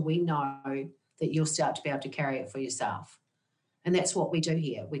until we know that you'll start to be able to carry it for yourself. And that's what we do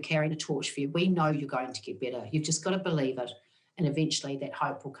here. We're carrying a torch for you. We know you're going to get better. You've just got to believe it. And eventually that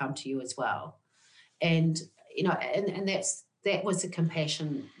hope will come to you as well. And, and that was the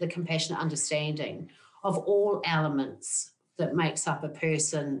compassionate understanding of all elements that makes up a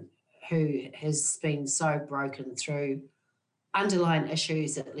person who has been so broken through underlying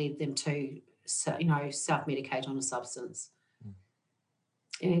issues that led them to, self-medicate on a substance.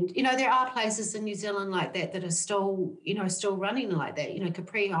 And, there are places in New Zealand like that are still, still running like that.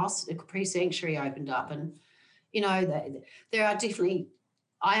 Capri Sanctuary opened up and, there are definitely,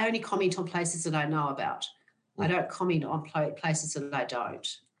 I only comment on places that I know about. I don't comment on places that I don't.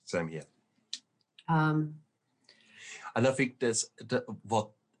 Same here. And I think what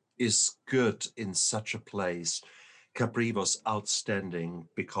is good in such a place. Capri was outstanding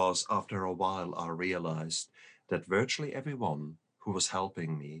because after a while I realized that virtually everyone who was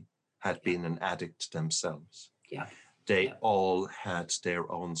helping me had been an addict themselves. Yeah. They all had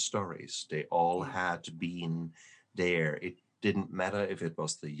their own stories. They all had been there. It didn't matter if it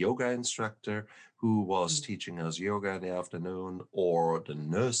was the yoga instructor who was teaching us yoga in the afternoon, or the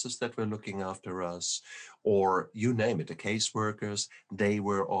nurses that were looking after us, or you name it, the caseworkers. They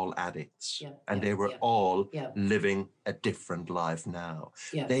were all addicts, and they were all living a different life now.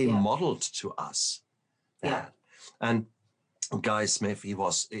 They modeled to us that. And Guy Smith,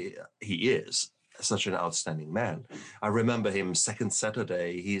 he is such an outstanding man. I remember him second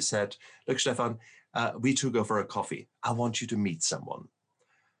Saturday, he said, look, Stefan, we two go for a coffee. I want you to meet someone.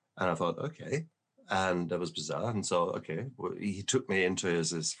 And I thought, okay. And that was bizarre. And so, okay, he took me into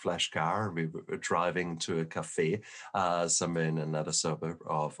his flash car. We were driving to a cafe somewhere in another suburb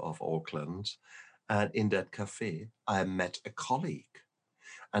of Auckland. And in that cafe, I met a colleague.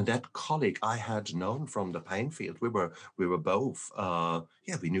 And that colleague I had known from the pain field. We were both,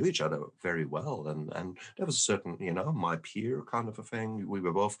 we knew each other very well. And there was a certain, my peer kind of a thing. We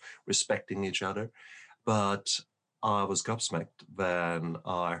were both respecting each other. But I was gobsmacked when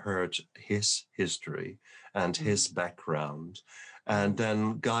I heard his history and his background. And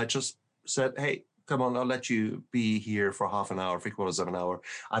then Guy just said, hey, come on, I'll let you be here for half an hour, 3/4 of an hour.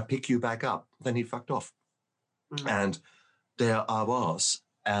 I pick you back up. Then he fucked off. And there I was.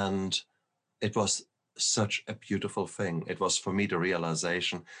 And it was such a beautiful thing. It was for me the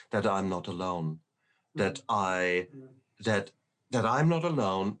realization that I'm not alone, that I'm not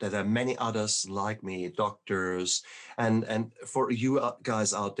alone, that there are many others like me, doctors, and for you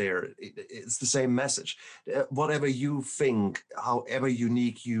guys out there, it's the same message. Whatever you think, however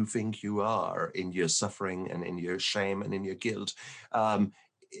unique you think you are in your suffering and in your shame and in your guilt,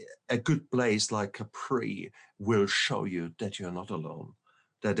 a good place like Capri will show you that you're not alone,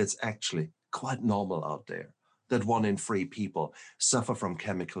 that it's actually quite normal out there, that 1 in 3 people suffer from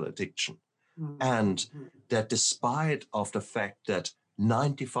chemical addiction. And that despite of the fact that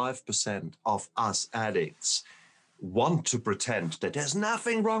 95% of us addicts want to pretend that there's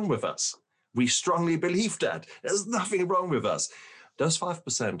nothing wrong with us. We strongly believe that there's nothing wrong with us. Those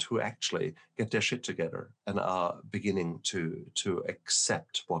 5% who actually get their shit together and are beginning to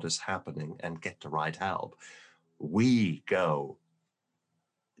accept what is happening and get the right help, we go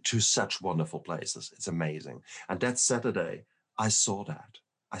to such wonderful places. It's amazing. And that Saturday, I saw that.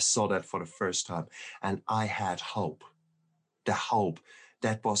 I saw that for the first time, and I had hope. The hope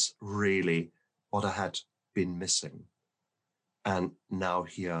that was really what I had been missing. And now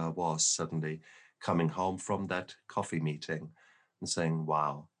here I was suddenly coming home from that coffee meeting and saying,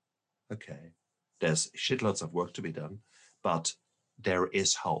 wow, okay, there's shitloads of work to be done, but there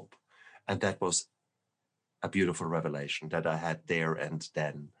is hope. And that was a beautiful revelation that I had there and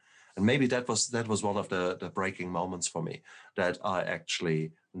then. And maybe that was one of the breaking moments for me, that I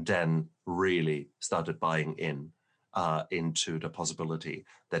actually then really started buying into the possibility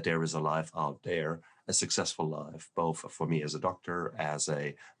that there is a life out there, a successful life, both for me as a doctor, as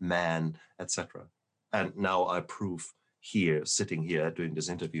a man, etc. And now I prove here, sitting here doing this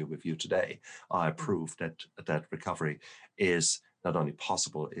interview with you today, I prove that recovery is not only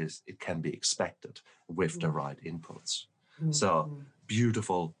possible, is it can be expected with the right inputs. Mm. So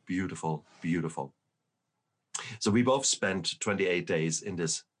beautiful, beautiful, beautiful. So we both spent 28 days in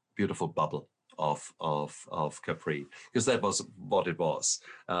this beautiful bubble of Capri, because that was what it was.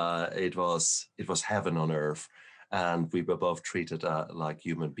 It was heaven on earth, and we were both treated like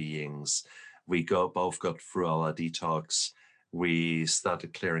human beings. We both got through our detox. We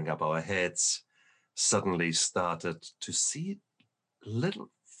started clearing up our heads. Suddenly started to see little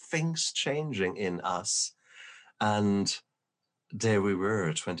things changing in us, and there we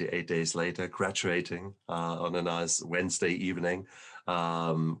were 28 days later, graduating on a nice Wednesday evening,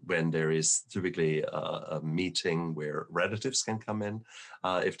 when there is typically a meeting where relatives can come in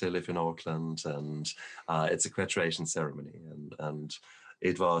if they live in Auckland, and it's a graduation ceremony, and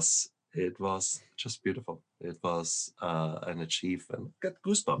it was just beautiful. It was an achievement. Got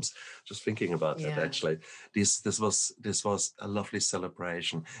goosebumps just thinking about that. Actually, this was a lovely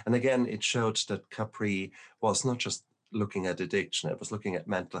celebration, and again, it showed that Capri was not just looking at addiction, it was looking at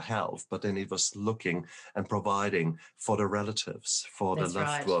mental health, but then it was looking and providing for the relatives, for the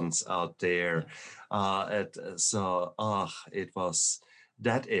loved ones out there. That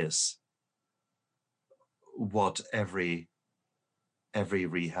is what every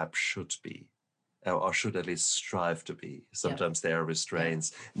rehab should be, or should at least strive to be. Sometimes there are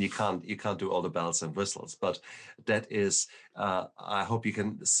restraints, and you can't do all the bells and whistles, but that is, I hope you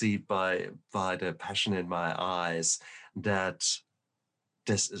can see by the passion in my eyes that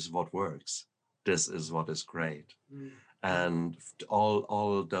this is what works. This is what is great. And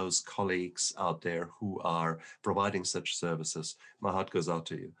all those colleagues out there who are providing such services, my heart goes out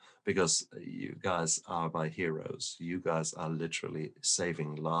to you, because you guys are my heroes. You guys are literally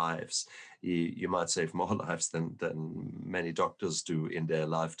saving lives. You might save more lives than many doctors do in their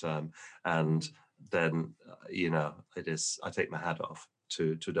lifetime. And then, I take my hat off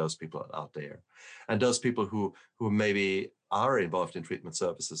to those people out there, and those people who maybe are involved in treatment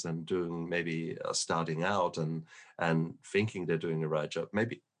services and doing, maybe starting out and thinking they're doing the right job.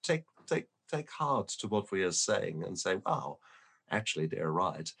 Maybe take heart to what we are saying and say, wow, actually they're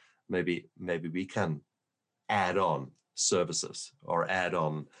right. Maybe we can add on services or add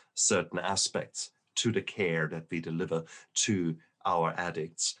on certain aspects to the care that we deliver to our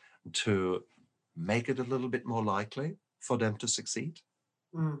addicts to make it a little bit more likely for them to succeed.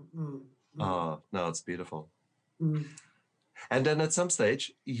 No, it's beautiful. And then at some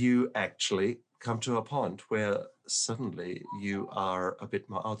stage, you actually come to a point where suddenly you are a bit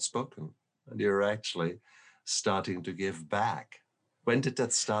more outspoken and you're actually starting to give back. When did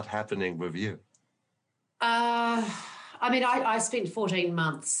that start happening with you? I spent 14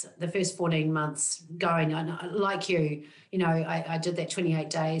 months, the first 14 months going, and like you, I did that 28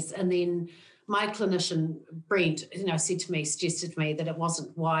 days, and then my clinician, Brent, suggested to me that it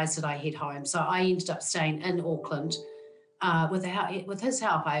wasn't wise that I head home. So I ended up staying in Auckland. With his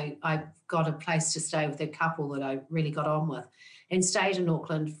help, I got a place to stay with a couple that I really got on with, and stayed in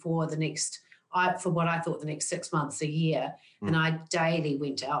Auckland for what I thought the next 6 months, a year. And I daily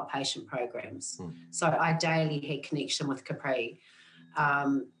went to outpatient programs. So I daily had connection with Capri.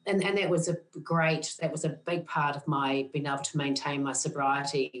 And that was a big part of my being able to maintain my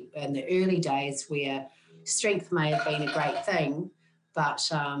sobriety in the early days, where strength may have been a great thing, but,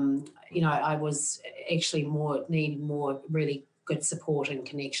 I was actually needing more really good support and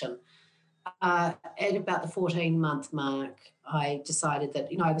connection. At about the 14-month mark, I decided that,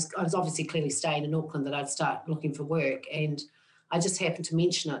 I was obviously clearly staying in Auckland, that I'd start looking for work. And I just happened to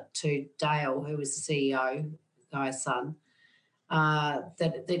mention it to Dale, who was the CEO, Guy's son,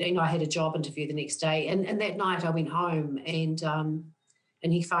 that I had a job interview the next day. And that night I went home, and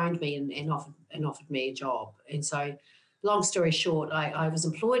he phoned me and offered me a job. And so, long story short, I was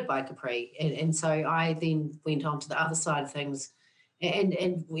employed by Capri. And so I then went on to the other side of things,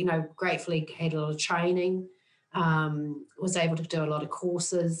 and gratefully had a lot of training, was able to do a lot of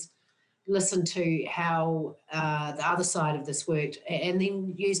courses, listen to how the other side of this worked, and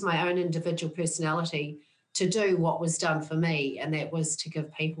then use my own individual personality to do what was done for me, and that was to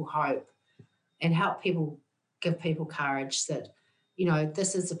give people hope and give people courage that,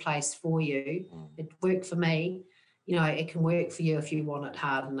 this is a place for you. It worked for me. It can work for you if you want it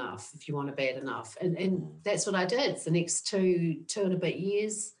hard enough, if you want it bad enough. And that's what I did for the next two and a bit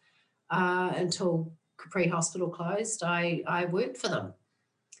years, until Capri Hospital closed. I worked for them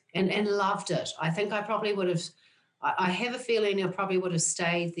and loved it. I think I probably would have, I have a feeling I probably would have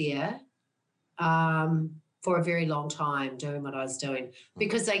stayed there for a very long time doing what I was doing,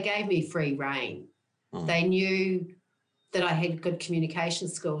 because they gave me free rein. They knew that I had good communication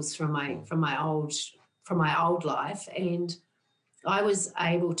skills from my old life, and I was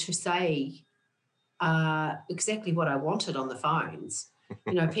able to say exactly what I wanted on the phones.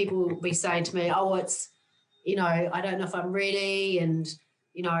 People will be saying to me, oh, it's, I don't know if I'm ready. And,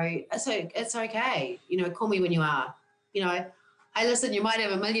 it's okay. Call me when you are. Hey, listen, you might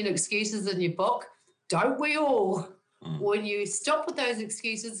have a million excuses in your book. Don't we all? When you stop with those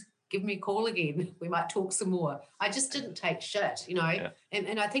excuses, give me a call again. We might talk some more. I just didn't take shit, Yeah.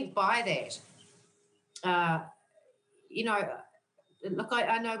 and I think by that, look,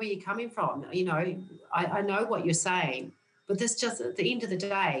 I know where you're coming from. I know what you're saying, but this just at the end of the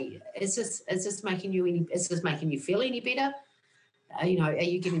day, is this making you feel any better? Are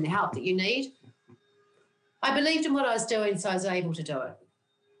you getting the help that you need? I believed in what I was doing, so I was able to do it,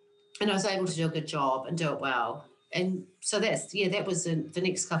 and I was able to do a good job and do it well. And so that was the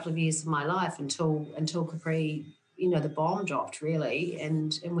next couple of years of my life until Capri, the bomb dropped really,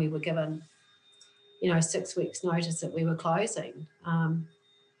 and we were given 6 weeks notice that we were closing. And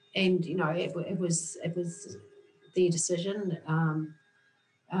it was their decision.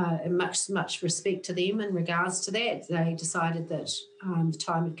 And much respect to them in regards to that. They decided that the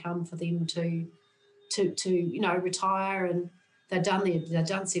time had come for them to retire, and they'd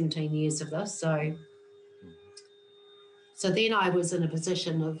done 17 years of this. So then I was in a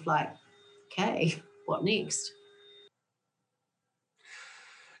position of like, okay, what next?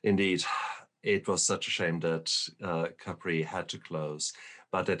 Indeed, it was such a shame that Capri had to close.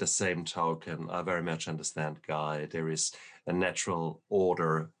 But at the same token, I very much understand, Guy. There is a natural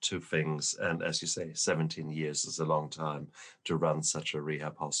order to things. And as you say, 17 years is a long time to run such a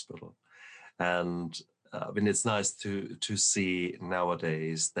rehab hospital. And it's nice to see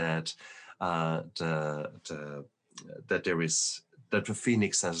nowadays that that the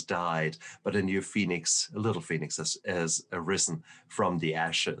phoenix has died, but a new phoenix, a little phoenix, has arisen from the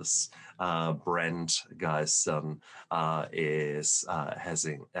ashes. Brent, Guy's son, has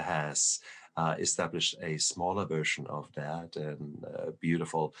established a smaller version of that in a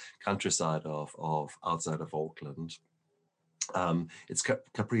beautiful countryside of outside of Auckland. It's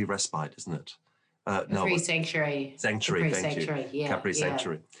Capri Respite, isn't it? Capri Sanctuary. Sanctuary, Capri thank Sanctuary. you. Yeah, Capri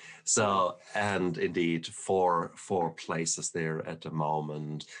Sanctuary. So, and indeed, four places there at the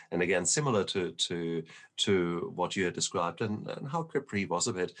moment. And again, similar to what you had described and how Capri was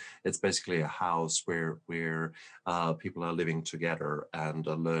a bit. It's basically a house where people are living together and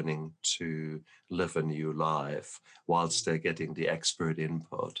are learning to live a new life whilst they're getting the expert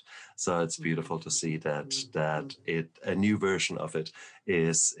input. So it's beautiful to see that a new version of it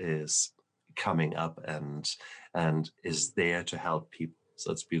is coming up and is there to help people.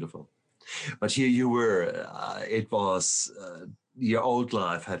 So it's beautiful. But here you were, it was your old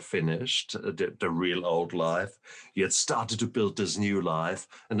life had finished, the real old life. You had started to build this new life,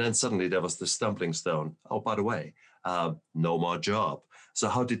 and then suddenly there was the stumbling stone. Oh, by the way, no more job. So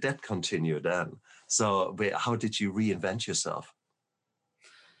how did that continue then? So how did you reinvent yourself?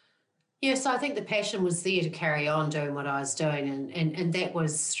 Yes, I think the passion was there to carry on doing what I was doing, and that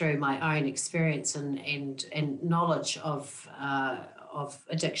was through my own experience and knowledge of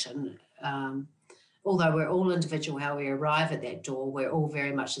addiction. Although we're all individual how we arrive at that door, we're all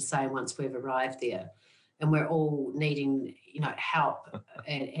very much the same once we've arrived there, and we're all needing help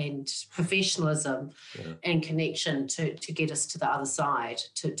and professionalism and connection to get us to the other side,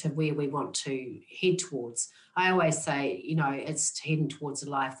 to where we want to head towards. I always say, it's heading towards a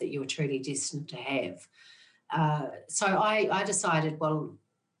life that you were truly destined to have. So I decided, well,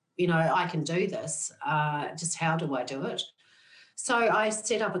 I can do this. Just how do I do it? So I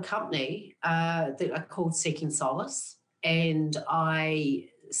set up a company that I called Seeking Solace, and I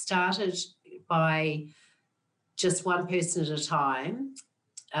started by just one person at a time,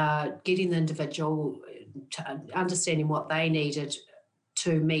 getting the individual, understanding what they needed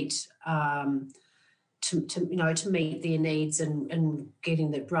to meet to meet their needs and getting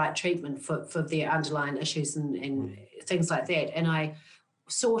the right treatment for their underlying issues and things like that. And I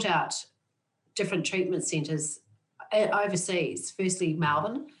sought out different treatment centres overseas. Firstly,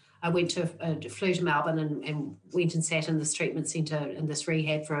 Melbourne. I flew to Melbourne and went and sat in this treatment centre in this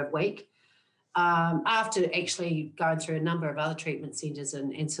rehab for a week. After actually going through a number of other treatment centres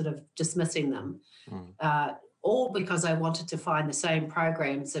and sort of dismissing them. All because I wanted to find the same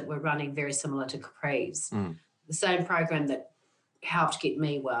programs that were running very similar to Capri's. The same program that helped get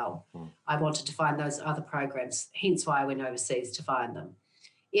me well. I wanted to find those other programs, hence why I went overseas to find them.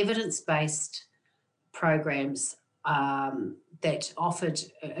 Evidence-based programs that offered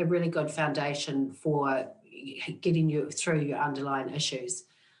a really good foundation for getting you through your underlying issues.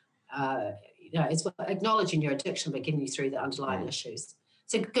 It's acknowledging your addiction, but getting you through the underlying issues.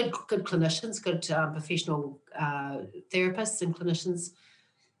 So good clinicians, good professional therapists and clinicians.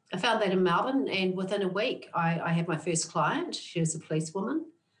 I found that in Melbourne, and within a week, I had my first client. She was a policewoman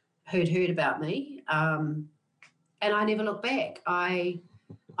who'd heard about me, and I never looked back.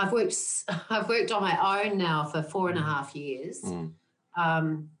 I've worked on my own now for 4.5 years.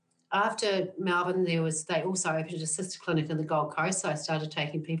 After Melbourne, they also opened a sister clinic in the Gold Coast, so I started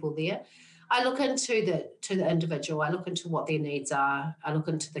taking people there. I look into the individual. I look into what their needs are. I look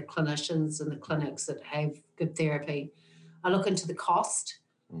into the clinicians and the clinics that have good therapy. I look into the cost,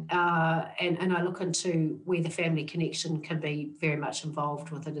 and I look into where the family connection can be very much involved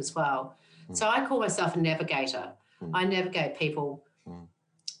with it as well. So I call myself a navigator. I navigate people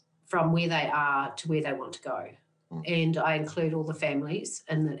from where they are to where they want to go. And I include all the families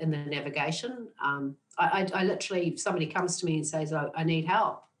in the navigation. I literally, if somebody comes to me and says, oh, I need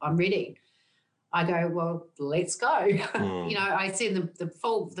help, I'm ready, I go, well, let's go. I send them the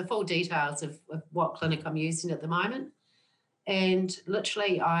full details of what clinic I'm using at the moment. And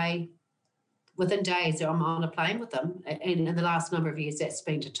literally within days, I'm on a plane with them. And in the last number of years, that's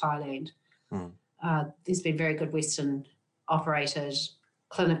been to Thailand. There's been very good Western operated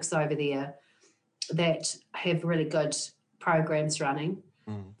clinics over there that have really good programs running,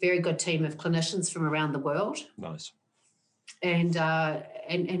 very good team of clinicians from around the world. Nice. And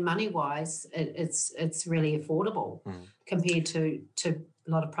money-wise, it's really affordable compared to a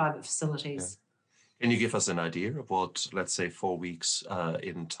lot of private facilities. Yeah. Can you give us an idea of what, let's say, 4 weeks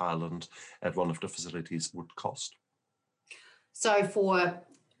in Thailand at one of the facilities would cost? So for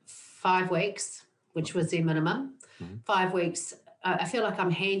 5 weeks, which was their minimum, 5 weeks, I feel like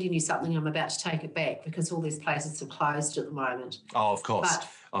I'm handing you something, I'm about to take it back because all these places are closed at the moment. Oh, of course.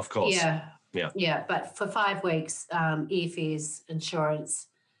 Of course. Yeah. But for 5 weeks, airfares, insurance,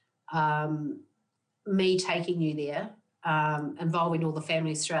 me taking you there, involving all the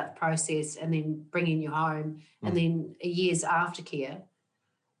families throughout the process and then bringing you home, and then a year's aftercare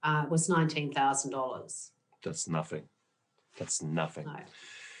was $19,000. That's nothing. That's nothing. No.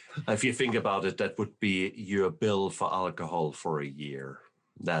 If you think about it, that would be your bill for alcohol for a year.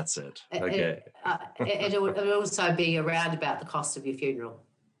 That's it. Okay. It would also be around about the cost of your funeral.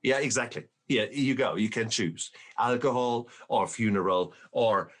 Yeah, exactly. Yeah, you go. You can choose alcohol or funeral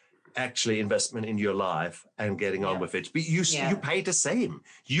or actually investment in your life and getting on with it. But you pay the same.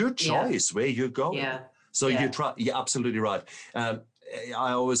 Your choice where you're going. Yeah. So you try. You're absolutely right.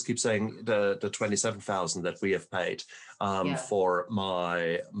 I always keep saying the 27,000 that we have paid for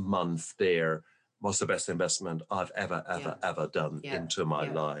my month there was the best investment I've ever done into my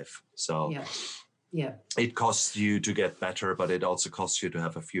life. So it costs you to get better, but it also costs you to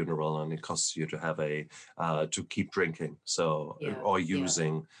have a funeral, and it costs you to have to keep drinking. So or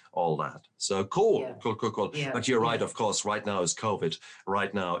using all that. So cool. Yeah. But you're right. Of course, right now is COVID.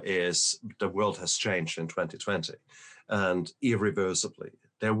 Right now is the world has changed in 2020. And irreversibly,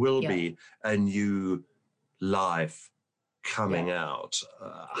 there will be a new life coming out.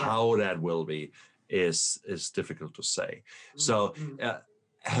 How that will be is difficult to say. So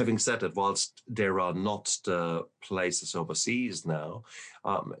having said that, whilst there are not the places overseas now,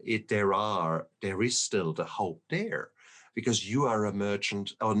 there is still the hope there, because you are a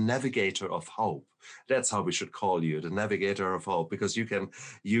merchant or navigator of hope. That's how we should call you, the navigator of hope, because you can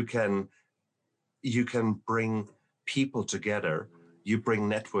bring people together, you bring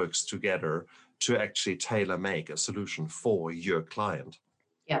networks together to actually tailor make a solution for your client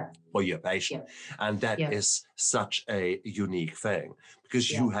or your patient. And that is such a unique thing,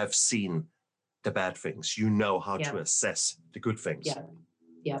 because you have seen the bad things. You know how to assess the good things.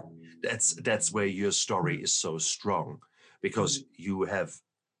 That's where your story is so strong, because you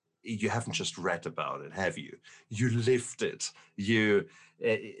haven't just read about it, have you? You lived it. You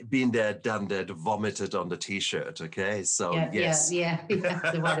been there, done that, vomited on the T-shirt. Okay, so yes,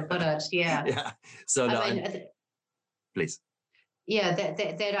 the way to put it. Yeah. So please. Yeah,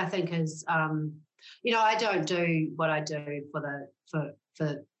 that I think is, I don't do what I do for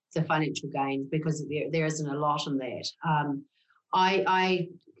the financial gain, because there isn't a lot in that.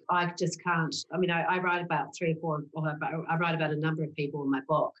 I just can't. I mean, I write about 3 or 4. I write about a number of people in my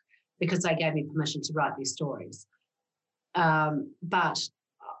book because they gave me permission to write these stories. But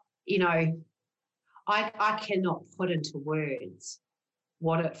I cannot put into words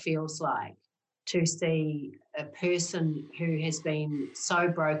what it feels like to see a person who has been so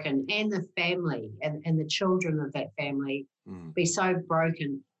broken, and the family and the children of that family be so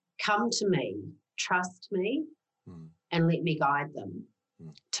broken, come to me, trust me, and let me guide them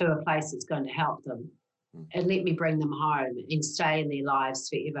to a place that's going to help them, and let me bring them home and stay in their lives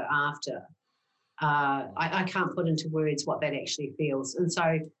forever after. I can't put into words what that actually feels. And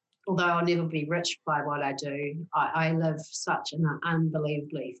so, although I'll never be rich by what I do, I live such an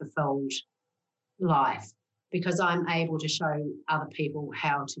unbelievably fulfilled life because I'm able to show other people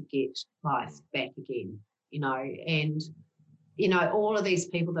how to get life back again, and all of these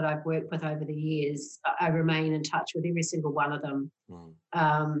people that I've worked with over the years, I remain in touch with every single one of them.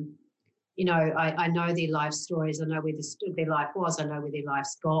 I know their life stories. I know where their life was. I know where their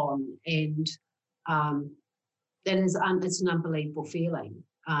life's gone. And it's an unbelievable feeling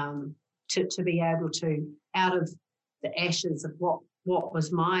to be able to, out of the ashes of what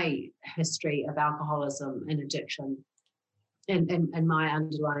was my history of alcoholism and addiction and my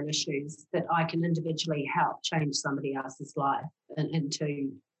underlying issues, that I can individually help change somebody else's life and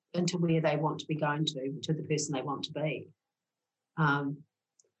into where they want to be going to the person they want to be.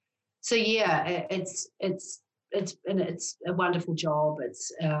 So yeah, it's a wonderful job.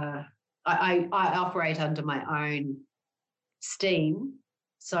 It's I operate under my own steam,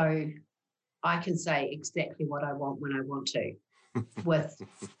 so I can say exactly what I want when I want to, with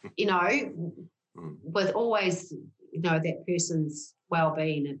with always that person's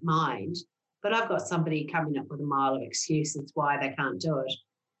well-being in mind. But I've got somebody coming up with a mile of excuses why they can't do it.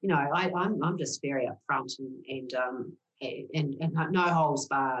 I'm just very upfront and no holes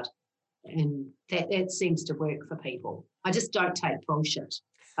barred. And that seems to work for people. I just don't take bullshit.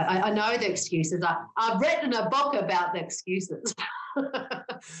 I know the excuses. I've written a book about the excuses. I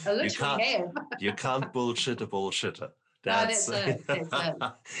literally have. You can't bullshit a bullshitter. That's it.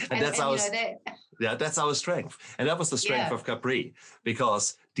 And that's our that's our strength. And that was the strength of Capri,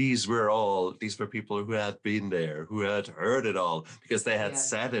 because these were people who had been there, who had heard it all, because they had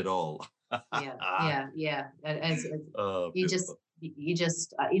said it all. Yeah. You just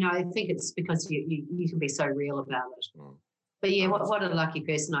I think it's because you can be so real about it. But yeah, what a lucky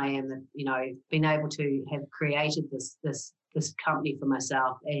person I am that been able to have created this company for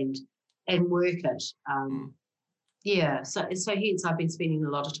myself and work it. So hence I've been spending a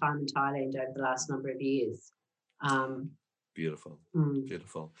lot of time in Thailand over the last number of years. Beautiful.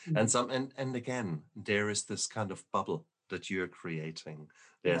 And again, there is this kind of bubble that you're creating.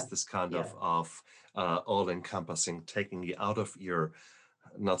 There's this kind of all-encompassing, taking you out of your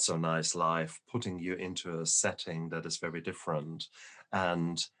not so nice life, putting you into a setting that is very different,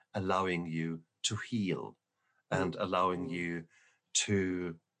 and allowing you to heal, and allowing you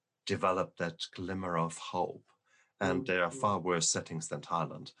to develop that glimmer of hope. And there are far worse settings than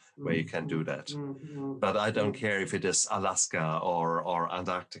Thailand where you can do that. But I don't care if it is Alaska or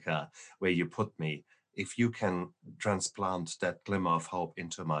Antarctica where you put me. If you can transplant that glimmer of hope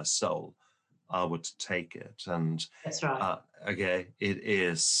into my soul, I would take it. And that's right. It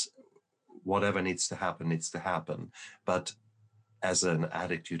is whatever needs to happen. But as an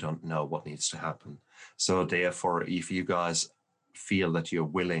addict, you don't know what needs to happen. So therefore, if you guys feel that you're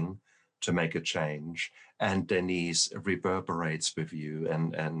willing to make a change, and Denise reverberates with you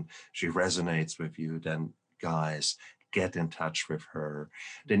and she resonates with you, then guys, get in touch with her.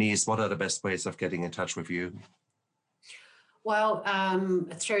 Denise, what are the best ways of getting in touch with you? Well,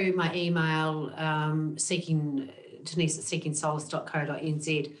 through my email, Denise at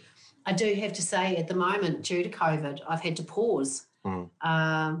seekingsolace.co.nz. I do have to say, at the moment, due to COVID, I've had to pause.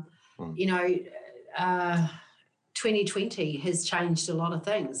 2020 has changed a lot of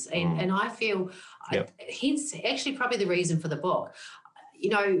things, and I feel, hence actually probably the reason for the book.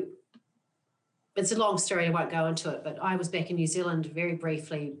 It's a long story, I won't go into it, but I was back in New Zealand very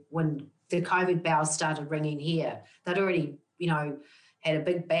briefly when the COVID bells started ringing here. They'd already, had a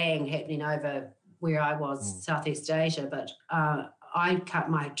big bang happening over where I was, Southeast Asia, but I cut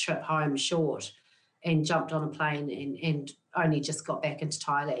my trip home short and jumped on a plane and only just got back into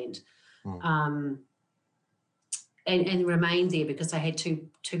Thailand. And remained there because I had two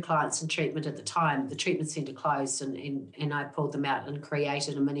clients in treatment at the time. The treatment centre closed and I pulled them out and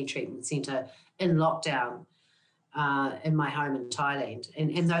created a mini treatment centre in lockdown in my home in Thailand.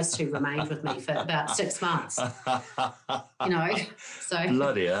 And those two remained with me for about 6 months. So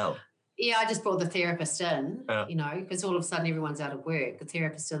bloody hell. Yeah, I just brought the therapist in, because all of a sudden everyone's out of work. The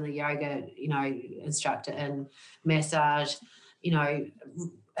therapist and the yoga, instructor and massage, and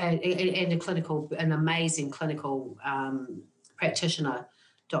an amazing clinical practitioner,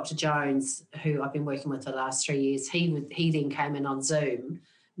 Dr. Jones, who I've been working with the last 3 years. He then came in on Zoom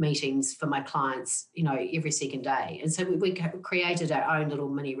meetings for my clients, every second day. And so we created our own little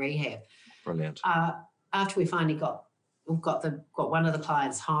mini rehab. Brilliant. After we finally got one of the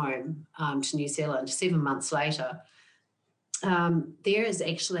clients home to New Zealand 7 months later, there is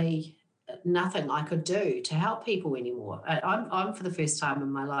actually nothing I could do to help people anymore. I'm for the first time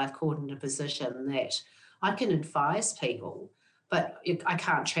in my life caught in a position that I can advise people, but I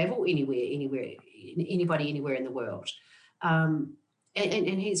can't travel anybody anywhere in the world. And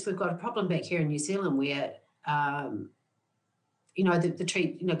hence we've got a problem back here in New Zealand where, the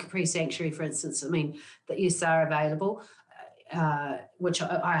tree, Capri Sanctuary, for instance, I mean, the yes are available, which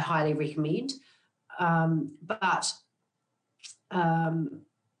I highly recommend. But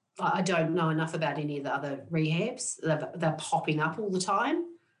I don't know enough about any of the other rehabs. They're popping up all the time.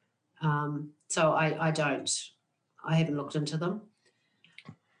 So I haven't looked into them.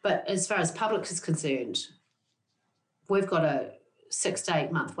 But as far as public is concerned, we've got a 6 to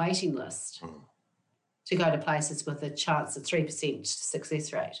 8 month waiting list to go to places with a chance of 3%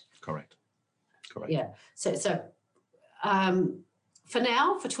 success rate. Correct. Yeah. So for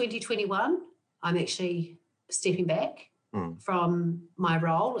now, for 2021, I'm actually stepping back from my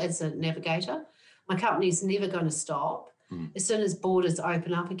role as a navigator. My company's never going to stop. As soon as borders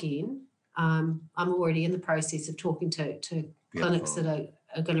open up again, I'm already in the process of talking to clinics that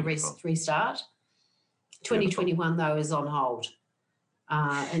are going to restart. 2021, though, is on hold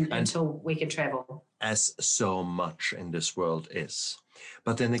until we can travel. As so much in this world is.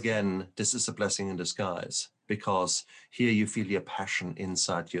 But then again, this is a blessing in disguise, because here you feel your passion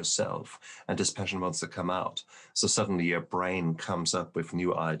inside yourself, and this passion wants to come out. So suddenly your brain comes up with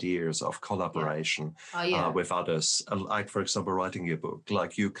new ideas of collaboration with others, like, for example, writing your book,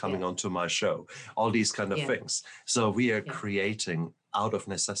 like you coming onto my show, all these kind of things. So we are creating, out of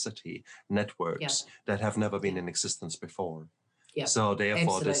necessity, networks that have never been in existence before. Yeah. So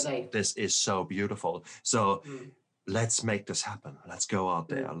therefore, this is so beautiful. So let's make this happen. Let's go out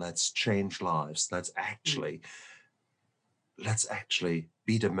there. Let's change lives. Let's actually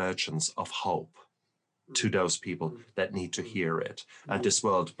be the merchants of hope to those people that need to hear it. And this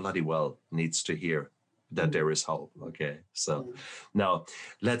world bloody well needs to hear that there is hope. Okay. So now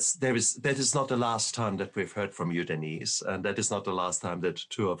that is not the last time that we've heard from you, Denise. And that is not the last time that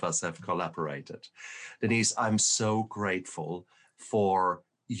two of us have collaborated. Denise, I'm so grateful for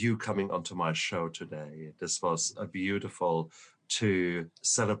you coming onto my show today. This was a beautiful to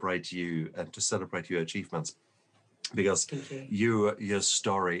celebrate you and to celebrate your achievements, because your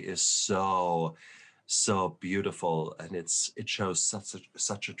story is so beautiful, and it shows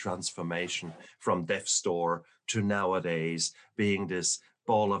such a transformation from Death's Door to nowadays being this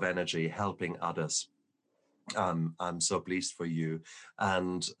ball of energy helping others. I'm so pleased for you.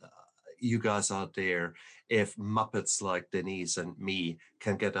 And you guys out there, if Muppets like Denise and me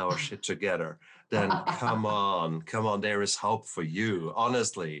can get our shit together, then come on, there is hope for you.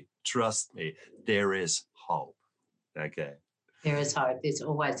 Honestly, trust me, there is hope. Okay. There is hope. There's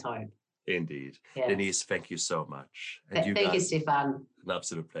always hope. Indeed. Yeah. Denise, thank you so much. And thank you, Stefan. An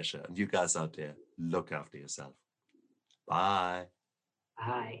absolute pleasure. And you guys out there, look after yourself. Bye.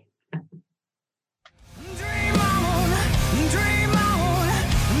 Bye.